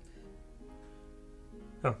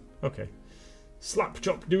 Oh, okay.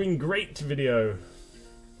 Slapchop doing great video.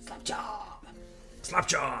 Slapchop!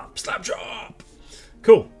 Slapchop! Slapchop!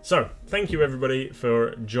 Cool. So, thank you everybody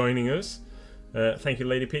for joining us. Thank you,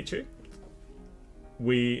 Lady Pichu.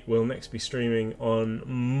 We will next be streaming on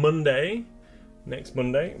Monday, next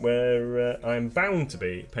Monday, where I'm bound to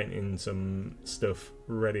be painting some stuff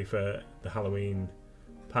ready for the Halloween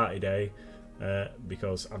party day,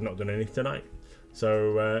 because I've not done any tonight.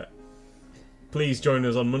 So please join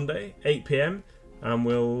us on Monday, 8 PM, and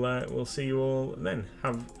we'll see you all then.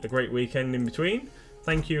 Have a great weekend in between.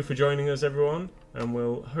 Thank you for joining us, everyone, and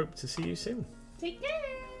we'll hope to see you soon. Take care!